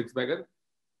 bagger or 6 bagger.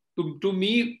 To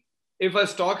me, if a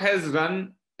stock has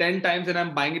run 10 times and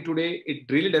I'm buying it today, it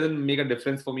really doesn't make a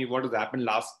difference for me what has happened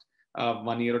last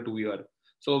 1 year or 2 years.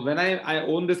 So when I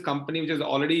own this company, which has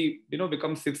already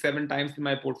become 6-7 times in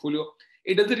my portfolio,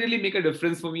 it doesn't really make a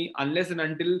difference for me unless and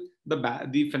until the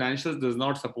financials does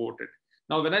not support it.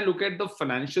 Now, when I look at the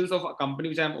financials of a company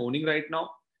which I'm owning right now,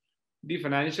 the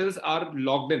financials are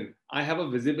locked in. I have a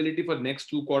visibility for next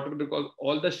 2 quarters because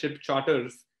all the ship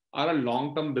charters are a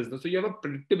long-term business. So you have a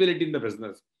predictability in the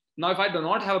business. Now, if I do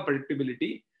not have a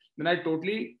predictability, then I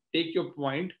totally take your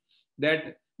point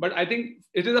but I think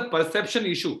it is a perception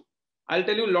issue. I'll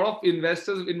tell you, a lot of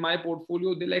investors in my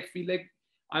portfolio, they feel like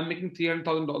I'm making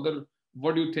 $300,000.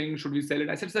 What do you think? Should we sell it?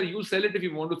 I said, sir, you sell it if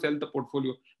you want to sell the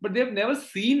portfolio. But they've never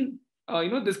seen,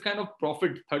 this kind of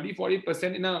profit,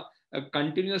 30-40% in a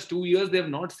continuous 2 years. They have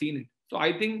not seen it. So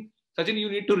I think, Sachin, you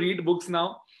need to read books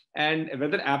now, and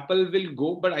whether Apple will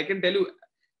go. But I can tell you,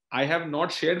 I have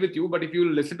not shared with you, but if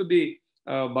you listen to the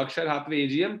Berkshire Hathaway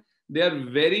AGM, they are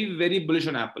very, very bullish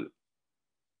on Apple.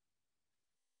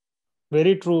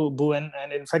 Very true, Bhuvan.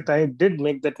 And in fact, I did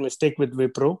make that mistake with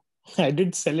Wipro. I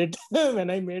did sell it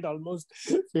when I made almost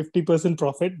 50%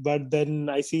 profit, but then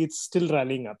I see it's still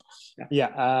rallying up.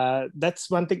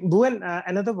 That's one thing. Bhuvan,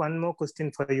 another one more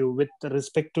question for you with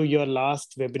respect to your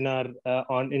last webinar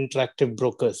on interactive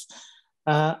brokers.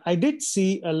 I did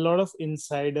see a lot of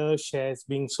insider shares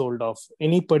being sold off.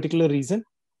 Any particular reason?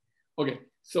 Okay.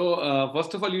 So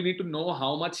first of all, you need to know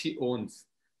how much he owns.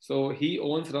 So he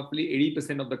owns roughly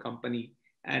 80% of the company,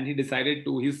 and he decided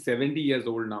he's 70 years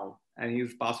old now, and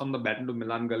he's passed on the baton to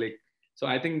Milan Galik. So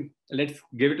I think let's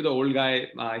give it to the old guy.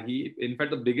 In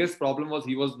fact, the biggest problem was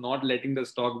he was not letting the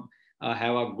stock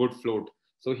have a good float.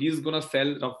 So he's going to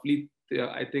sell roughly,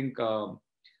 I think,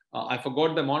 I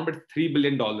forgot the amount, but $3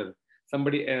 billion.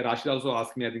 Somebody, Rashid also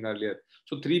asked me, I think, earlier.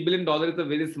 So $3 billion is a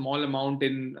very small amount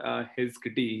in his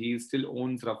kitty. He still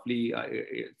owns roughly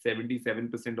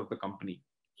 77% of the company.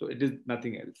 So it is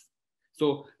nothing else.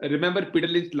 So remember Peter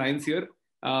Lynch lines here.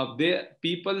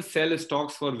 People sell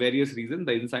stocks for various reasons.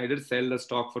 The insiders sell the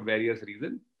stock for various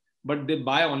reasons, but they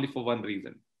buy only for one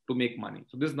reason, to make money.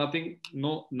 So there's nothing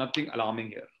alarming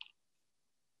here.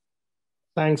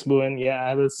 Thanks, Bhuvan. Yeah,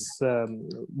 I was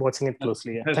watching it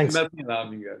closely. Yeah. Thanks. Nothing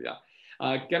alarming here. Yeah.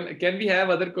 Can we have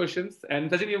other questions?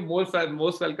 And Sachin, you're most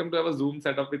welcome to have a Zoom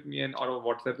setup with me or a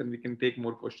WhatsApp, and we can take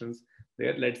more questions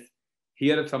there. Let's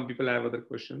hear if some people have other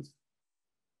questions.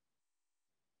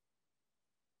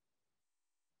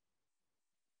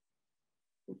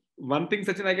 One thing,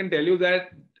 Sachin, I can tell you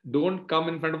that don't come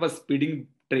in front of a speeding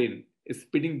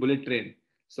bullet train.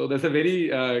 So there's a very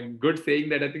good saying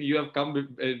that I think you have come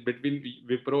between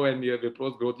Wipro and your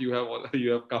Wipro's growth. You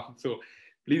have come. So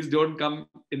please don't come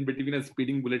in between a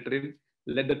speeding bullet train.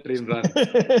 Let the train run.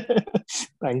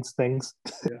 Thanks.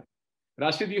 Yeah.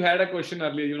 Rashid, you had a question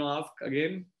earlier. You want to ask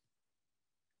again?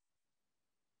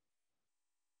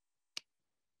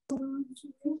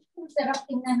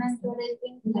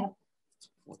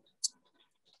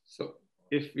 So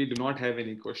if we do not have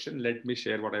any question, let me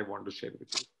share what I want to share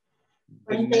with you.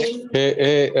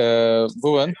 Hey,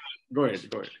 Bhuvan. Go ahead.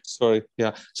 Sorry.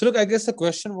 Yeah. So look, I guess the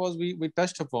question was, we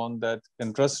touched upon that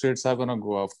interest rates are going to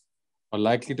go up or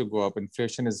likely to go up.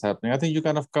 Inflation is happening. I think you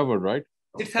kind of covered, right?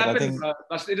 It's happened.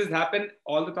 It has happened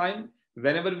all the time.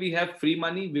 Whenever we have free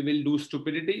money, we will do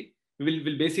stupidity.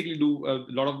 We'll basically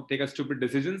take stupid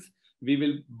decisions. We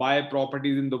will buy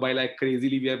properties in Dubai like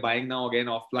crazily. We are buying now again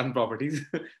off-plan properties.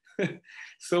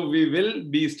 So we will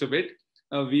be stupid.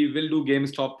 We will do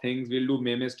GameStop things. We'll do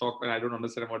meme stock. And I don't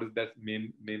understand what is that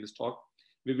meme stock.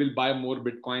 We will buy more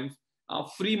Bitcoins.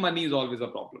 Free money is always a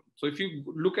problem. So if you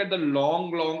look at the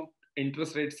long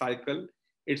interest rate cycle,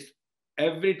 it's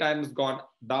every time it's gone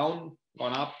down,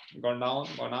 gone up, gone down,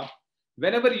 gone up.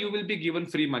 Whenever you will be given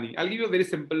free money, I'll give you a very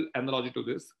simple analogy to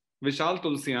this. Vishal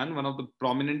Tulsian, one of the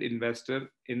prominent investors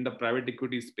in the private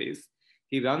equity space,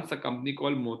 He runs a company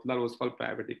called Motilal Oswal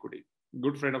Private Equity,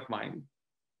 good friend of mine.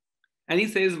 And he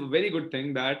says a very good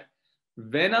thing that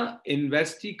when an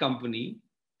investee company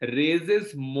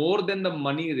raises more than the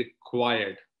money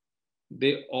required,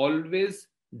 they always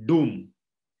doom.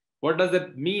 What does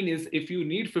that mean is if you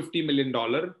need $50 million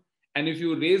and if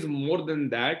you raise more than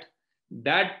that,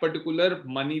 that particular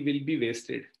money will be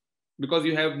wasted because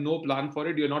you have no plan for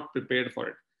it, you're not prepared for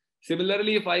it.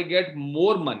 Similarly, if I get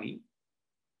more money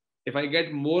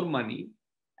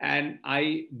and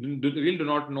I really do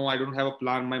not know, I don't have a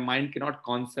plan, my mind cannot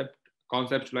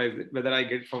conceptualize it, whether I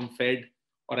get it from Fed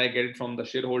or I get it from the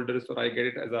shareholders or I get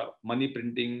it as a money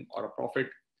printing or a profit,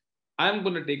 I'm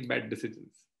going to take bad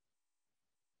decisions.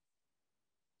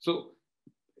 So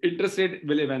interest rate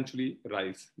will eventually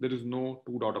rise. There is no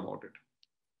two doubt about it.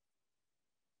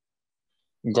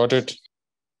 Got it.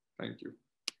 Thank you.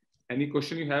 Any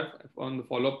question you have on the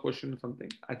follow-up question or something?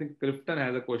 I think Clifton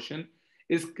has a question.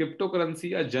 Is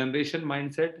cryptocurrency a generation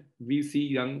mindset? We see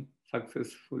young,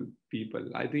 successful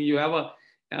people. I think you have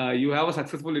a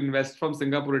successful investor from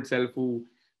Singapore itself who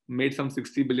made some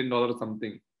 $60 billion or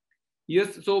something.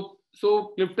 Yes. So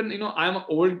Clifton, I'm an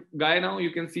old guy now.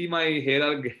 You can see my hair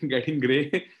are getting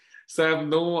gray. So I have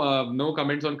no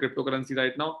comments on cryptocurrency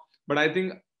right now. But I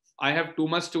think I have too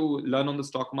much to learn on the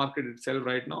stock market itself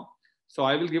right now. So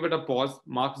I will give it a pause.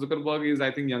 Mark Zuckerberg is,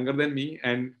 I think, younger than me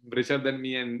and richer than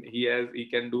me, and he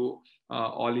can do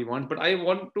all he wants. But I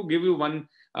want to give you one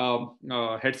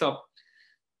heads up.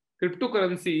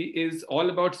 Cryptocurrency is all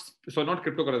about,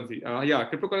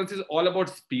 cryptocurrency is all about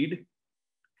speed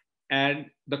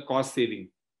and the cost saving.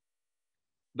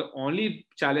 The only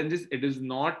challenge is it is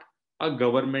not a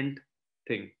government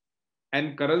thing.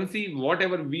 And currency,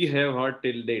 whatever we have heard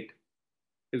till date,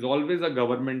 is always a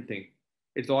government thing.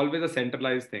 It's always a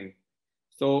centralized thing.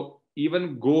 So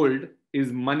even gold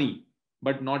is money,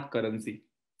 but not currency.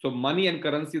 So money and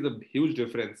currency is a huge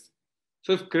difference.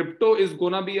 So if crypto is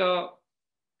gonna be a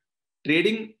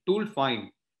trading tool,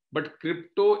 fine. But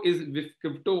if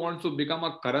crypto wants to become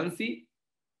a currency,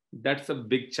 that's a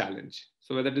big challenge.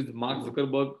 So whether it is Mark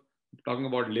Zuckerberg talking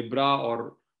about Libra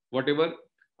or whatever,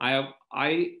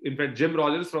 in fact, Jim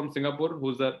Rogers from Singapore,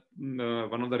 who's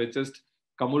one of the richest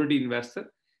commodity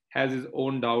investor, has his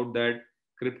own doubt that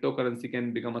cryptocurrency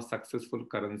can become a successful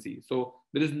currency. So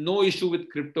there is no issue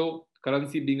with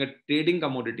cryptocurrency being a trading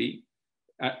commodity,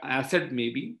 asset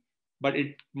maybe, but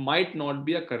it might not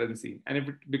be a currency,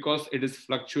 and because it is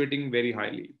fluctuating very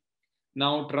highly.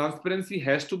 Now, transparency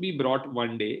has to be brought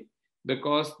one day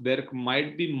because there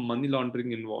might be money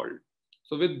laundering involved.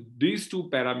 So with these two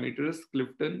parameters,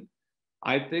 Clifton,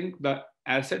 I think the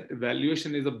asset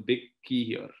valuation is a big key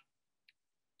here.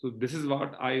 So this is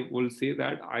what I will say,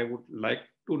 that I would like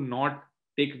to not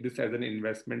take this as an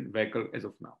investment vehicle as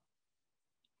of now.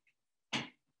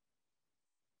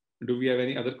 Do we have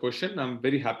any other question? I'm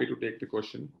very happy to take the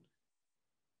question.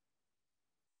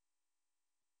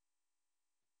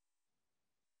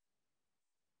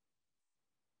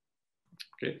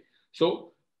 Okay,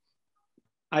 so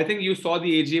I think you saw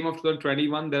the AGM of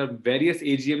 2021. There are various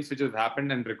AGMs which have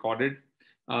happened and recorded.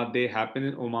 They happen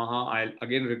in Omaha. I'll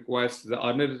again request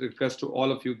to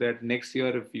all of you that next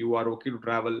year, if you are okay to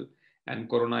travel and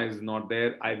Corona is not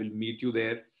there, I will meet you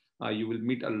there. You will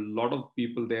meet a lot of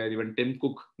people there. Even Tim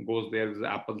Cook goes there as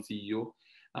the Apple CEO.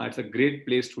 It's a great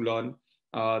place to learn.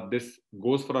 This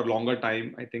goes for a longer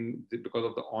time. I think because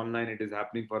of the online, it is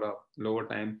happening for a lower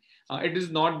time. It is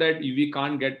not that we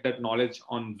can't get that knowledge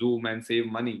on Zoom and save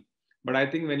money. But I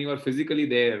think when you are physically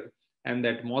there and the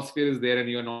atmosphere is there and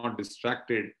you are not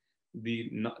distracted, the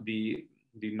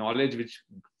knowledge which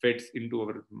fits into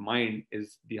our mind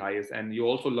is the highest. And you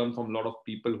also learn from a lot of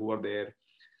people who are there.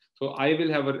 So I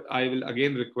will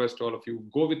again request all of you,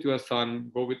 go with your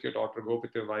son, go with your daughter, go with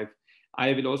your wife.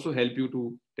 I will also help you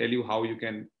to tell you how you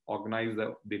can organize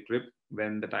the trip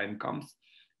when the time comes.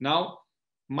 Now,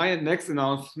 my next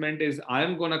announcement is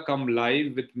I'm going to come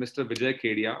live with Mr. Vijay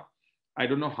Kedia. I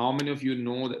don't know how many of you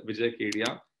know that Vijay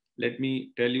Kedia. Let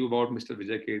me tell you about Mr.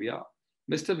 Vijay Kedia.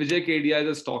 Mr. Vijay Kedia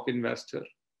is a stock investor,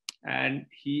 and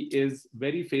he is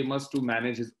very famous to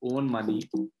manage his own money.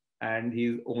 And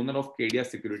he's owner of Kedia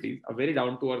Securities, a very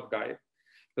down-to-earth guy.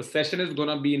 The session is going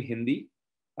to be in Hindi.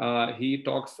 He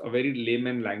talks a very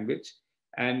layman language,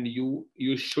 and you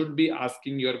should be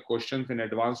asking your questions in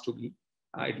advance to me.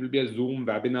 It will be a Zoom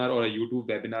webinar or a YouTube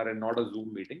webinar and not a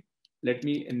Zoom meeting. Let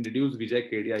me introduce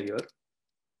Vijay Kedia here.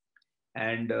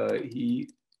 And he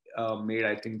made,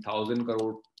 I think, 1,000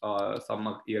 crore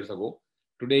some years ago.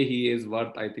 Today, he is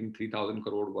worth, I think, 3,000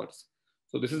 crore worth.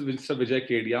 So this is Mr. Vijay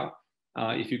Kedia.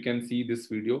 If you can see this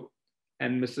video.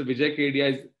 And Mr. Vijay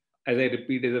Kedia is as I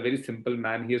repeat, is a very simple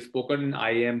man. He has spoken in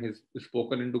IIM, he's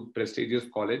spoken into prestigious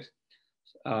college.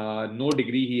 No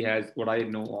degree he has, what I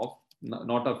know of,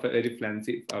 not a very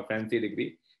fancy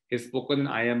degree. He's spoken in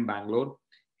IIM Bangalore.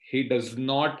 He does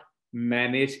not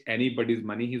manage anybody's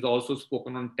money. He's also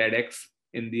spoken on TEDx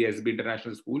in the SB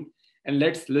International School. And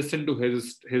let's listen to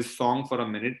his song for a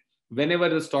minute. Whenever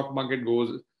the stock market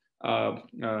goes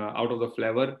out of the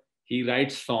flavor, he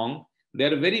writes song. They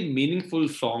are very meaningful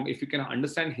song. If you can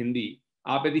understand Hindi,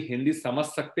 आप यदि हिंदी समझ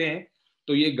सकते हैं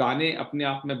तो ये गाने अपने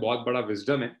आप में बहुत बड़ा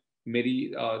विजडम है. मेरी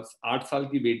 8 साल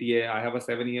की बेटी है. I have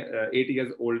a 8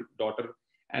 years old daughter,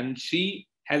 and she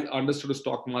has understood the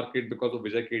stock market because of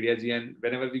Vijay Kedia ji. And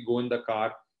whenever we go in the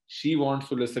car, she wants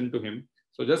to listen to him.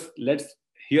 So just let's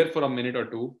hear for a minute or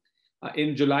two.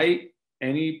 In July,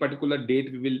 any particular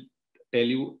date we will tell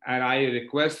you, and I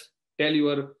request tell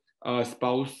your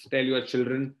spouse, tell your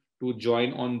children to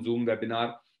join on Zoom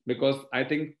webinar, because I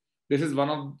think this is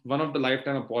one of the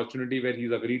lifetime opportunity where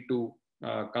he's agreed to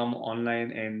come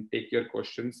online and take your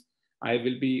questions. I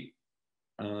will be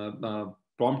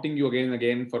prompting you again and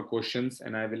again for questions,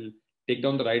 and I will take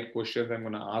down the right questions. I'm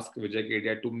going to ask Vijay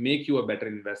Kedia to make you a better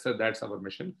investor. That's our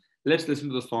mission. Let's listen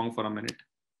to the song for a minute.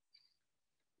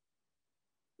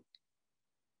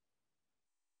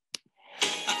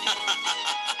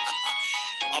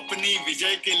 अपनी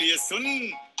विजय के लिए सुन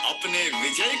अपने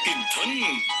विजय की धुन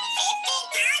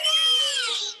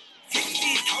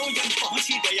 50,000 पहुंच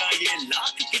ही गया ये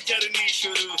लाख की जर्नी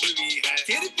शुरू हुई है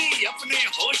फिर भी अपने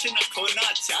होश न खोना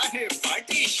चाहे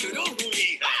पार्टी शुरू हुई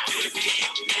है फिर भी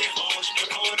अपने होश न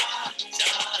खोना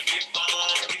चाहे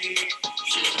पार्टी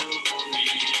शुरू हुई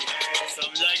है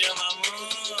समझा क्या मामू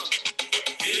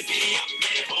फिर भी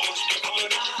अपने होश न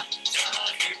खोना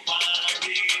चाहे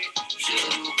पार्टी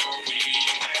शुरू हुई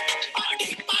है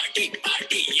पार्टी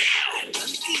पार्टी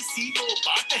हल्की सी वो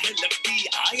बात है लगती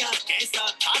आया कैसा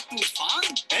था तूफान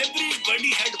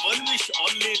everybody had one wish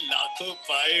only लाखों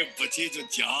पाए बची जो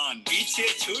जान पीछे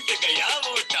छूट गया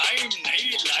वो टाइम नई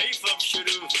लाइफ अब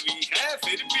शुरू हुई है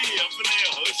फिर भी अपने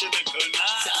होश न खोना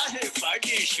चाहे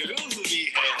पार्टी शुरू हुई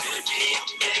है फिर भी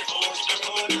अपने होश न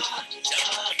खोना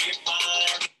चाहे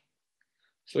party.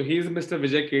 So he is Mr.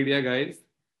 Vijay Kedia, guys.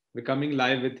 We're coming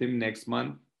live with him next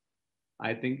month.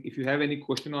 I think if you have any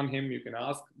question on him, you can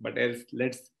ask. But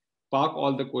let's park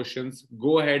all the questions.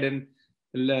 Go ahead and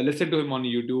listen to him on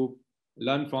YouTube,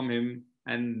 learn from him.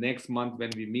 And next month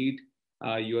when we meet,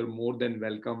 you are more than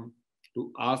welcome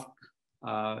to ask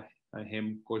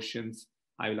him questions.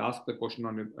 I will ask the question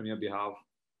on your behalf.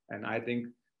 And I think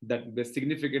that will be a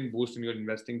significant boost in your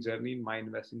investing journey, my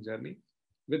investing journey.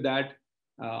 With that,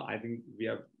 I think we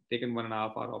have taken 1.5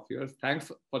 hours of yours.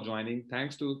 Thanks for joining.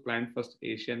 Thanks to Client First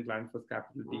Asia and Client First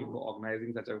Capital team for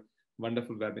organizing such a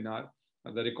wonderful webinar.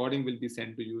 The recording will be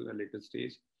sent to you at a later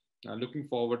stage. Looking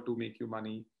forward to make you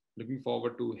money. Looking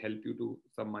forward to help you to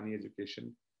some money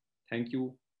education. Thank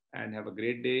you and have a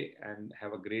great day and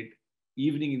have a great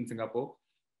evening in Singapore.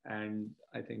 And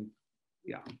I think,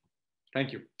 yeah,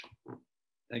 thank you.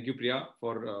 Thank you, Priya,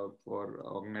 for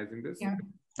organizing this. Yeah.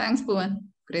 Thanks, Bhuvan.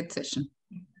 Great session.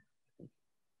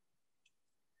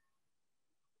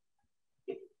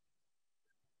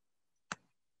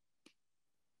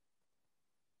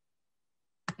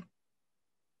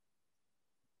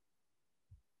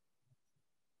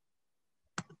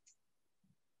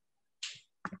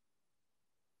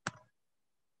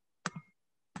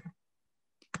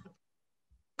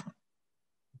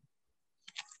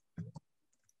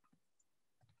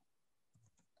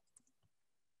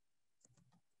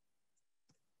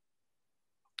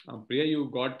 Priya, you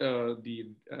got the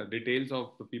details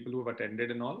of the people who have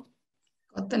attended and all?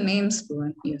 Got the names,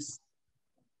 Bhuvan, yes.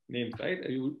 Names, right?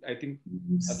 I think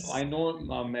I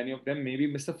know many of them.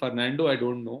 Maybe Mr. Fernando, I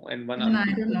don't know. And one I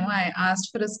don't know. I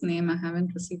asked for his name. I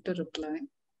haven't received a reply.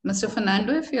 Mr.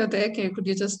 Fernando, if you're there, could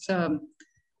you just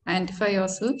identify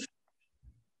yourself?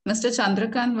 Mr.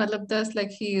 Chandrakant Vallabdas,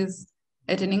 like he is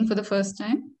attending for the first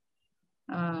time.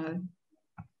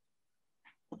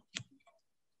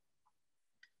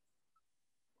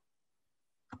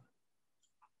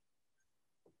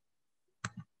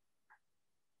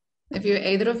 If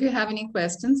either of you have any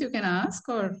questions, you can ask,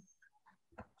 or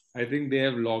I think they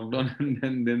have logged on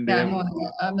and then they have...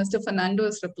 Mr. Fernando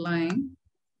is replying.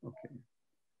 Okay.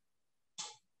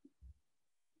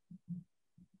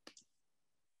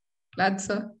 Glad,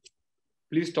 sir.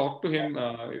 Please talk to him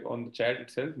on the chat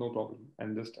itself, no problem,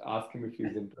 and just ask him if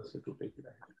he's interested to take it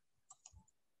ahead.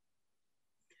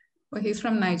 Well, he's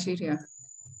from Nigeria.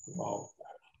 Wow.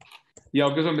 Yeah,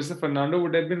 okay, so Mr. Fernando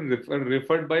would have been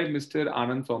referred by Mr.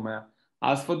 Anand Somaya.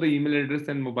 Ask for the email address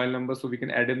and mobile number so we can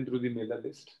add him through the mailer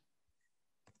list.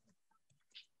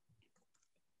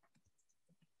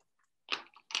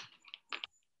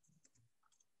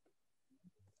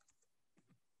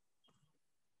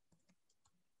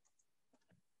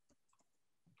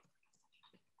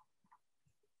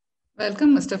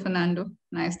 Welcome, Mr. Fernando.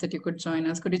 Nice that you could join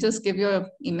us. Could you just give your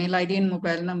email ID and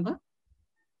mobile number?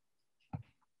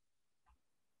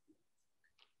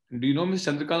 Do you know Ms.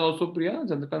 Chandrakant also, Priya?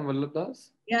 Chandrakant Vallabhdas?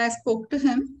 Yeah, I spoke to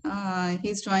him.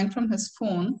 He's joined from his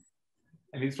phone.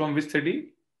 And he's from which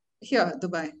city? Here,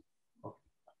 Dubai. Okay.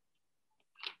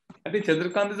 I think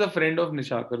Chandrakant is a friend of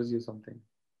Nishakarji or something.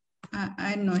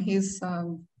 I know he's...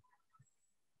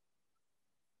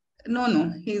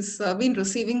 No, he's been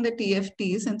receiving the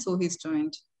TFTs and so he's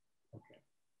joined. Okay.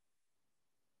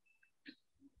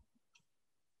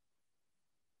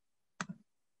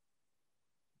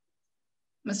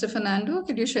 Mr. Fernando,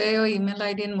 could you share your email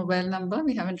ID and mobile number?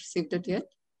 We haven't received it yet.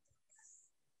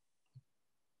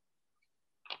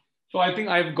 So I think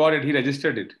I've got it. He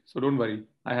registered it. So don't worry.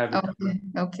 I have it.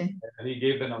 Okay. And he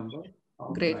gave the number.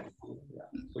 Great. Yeah.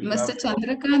 So Mr.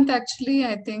 Chandrakant, actually,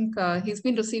 I think he's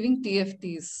been receiving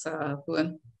TFTs,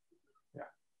 Bhuvan. Yeah.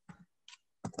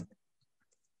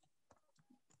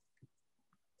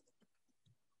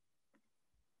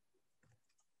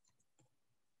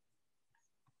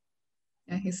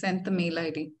 Yeah, he sent the mail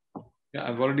ID. Yeah,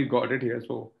 I've already got it here.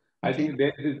 So I think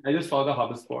I just saw the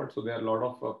HubSpot. So there are a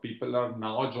lot of people are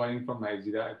now joining from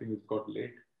Nigeria. I think it got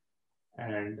late.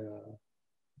 And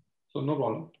so no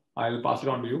problem. I'll pass it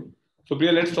on to you. So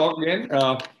Priya, let's talk again.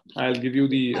 I'll give you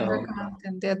the...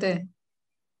 They're there.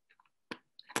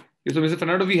 So Mr.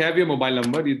 Fernando, we have your mobile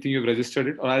number. Do you think you've registered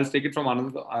it? Or I'll take it from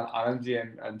Anandji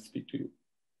and speak to you.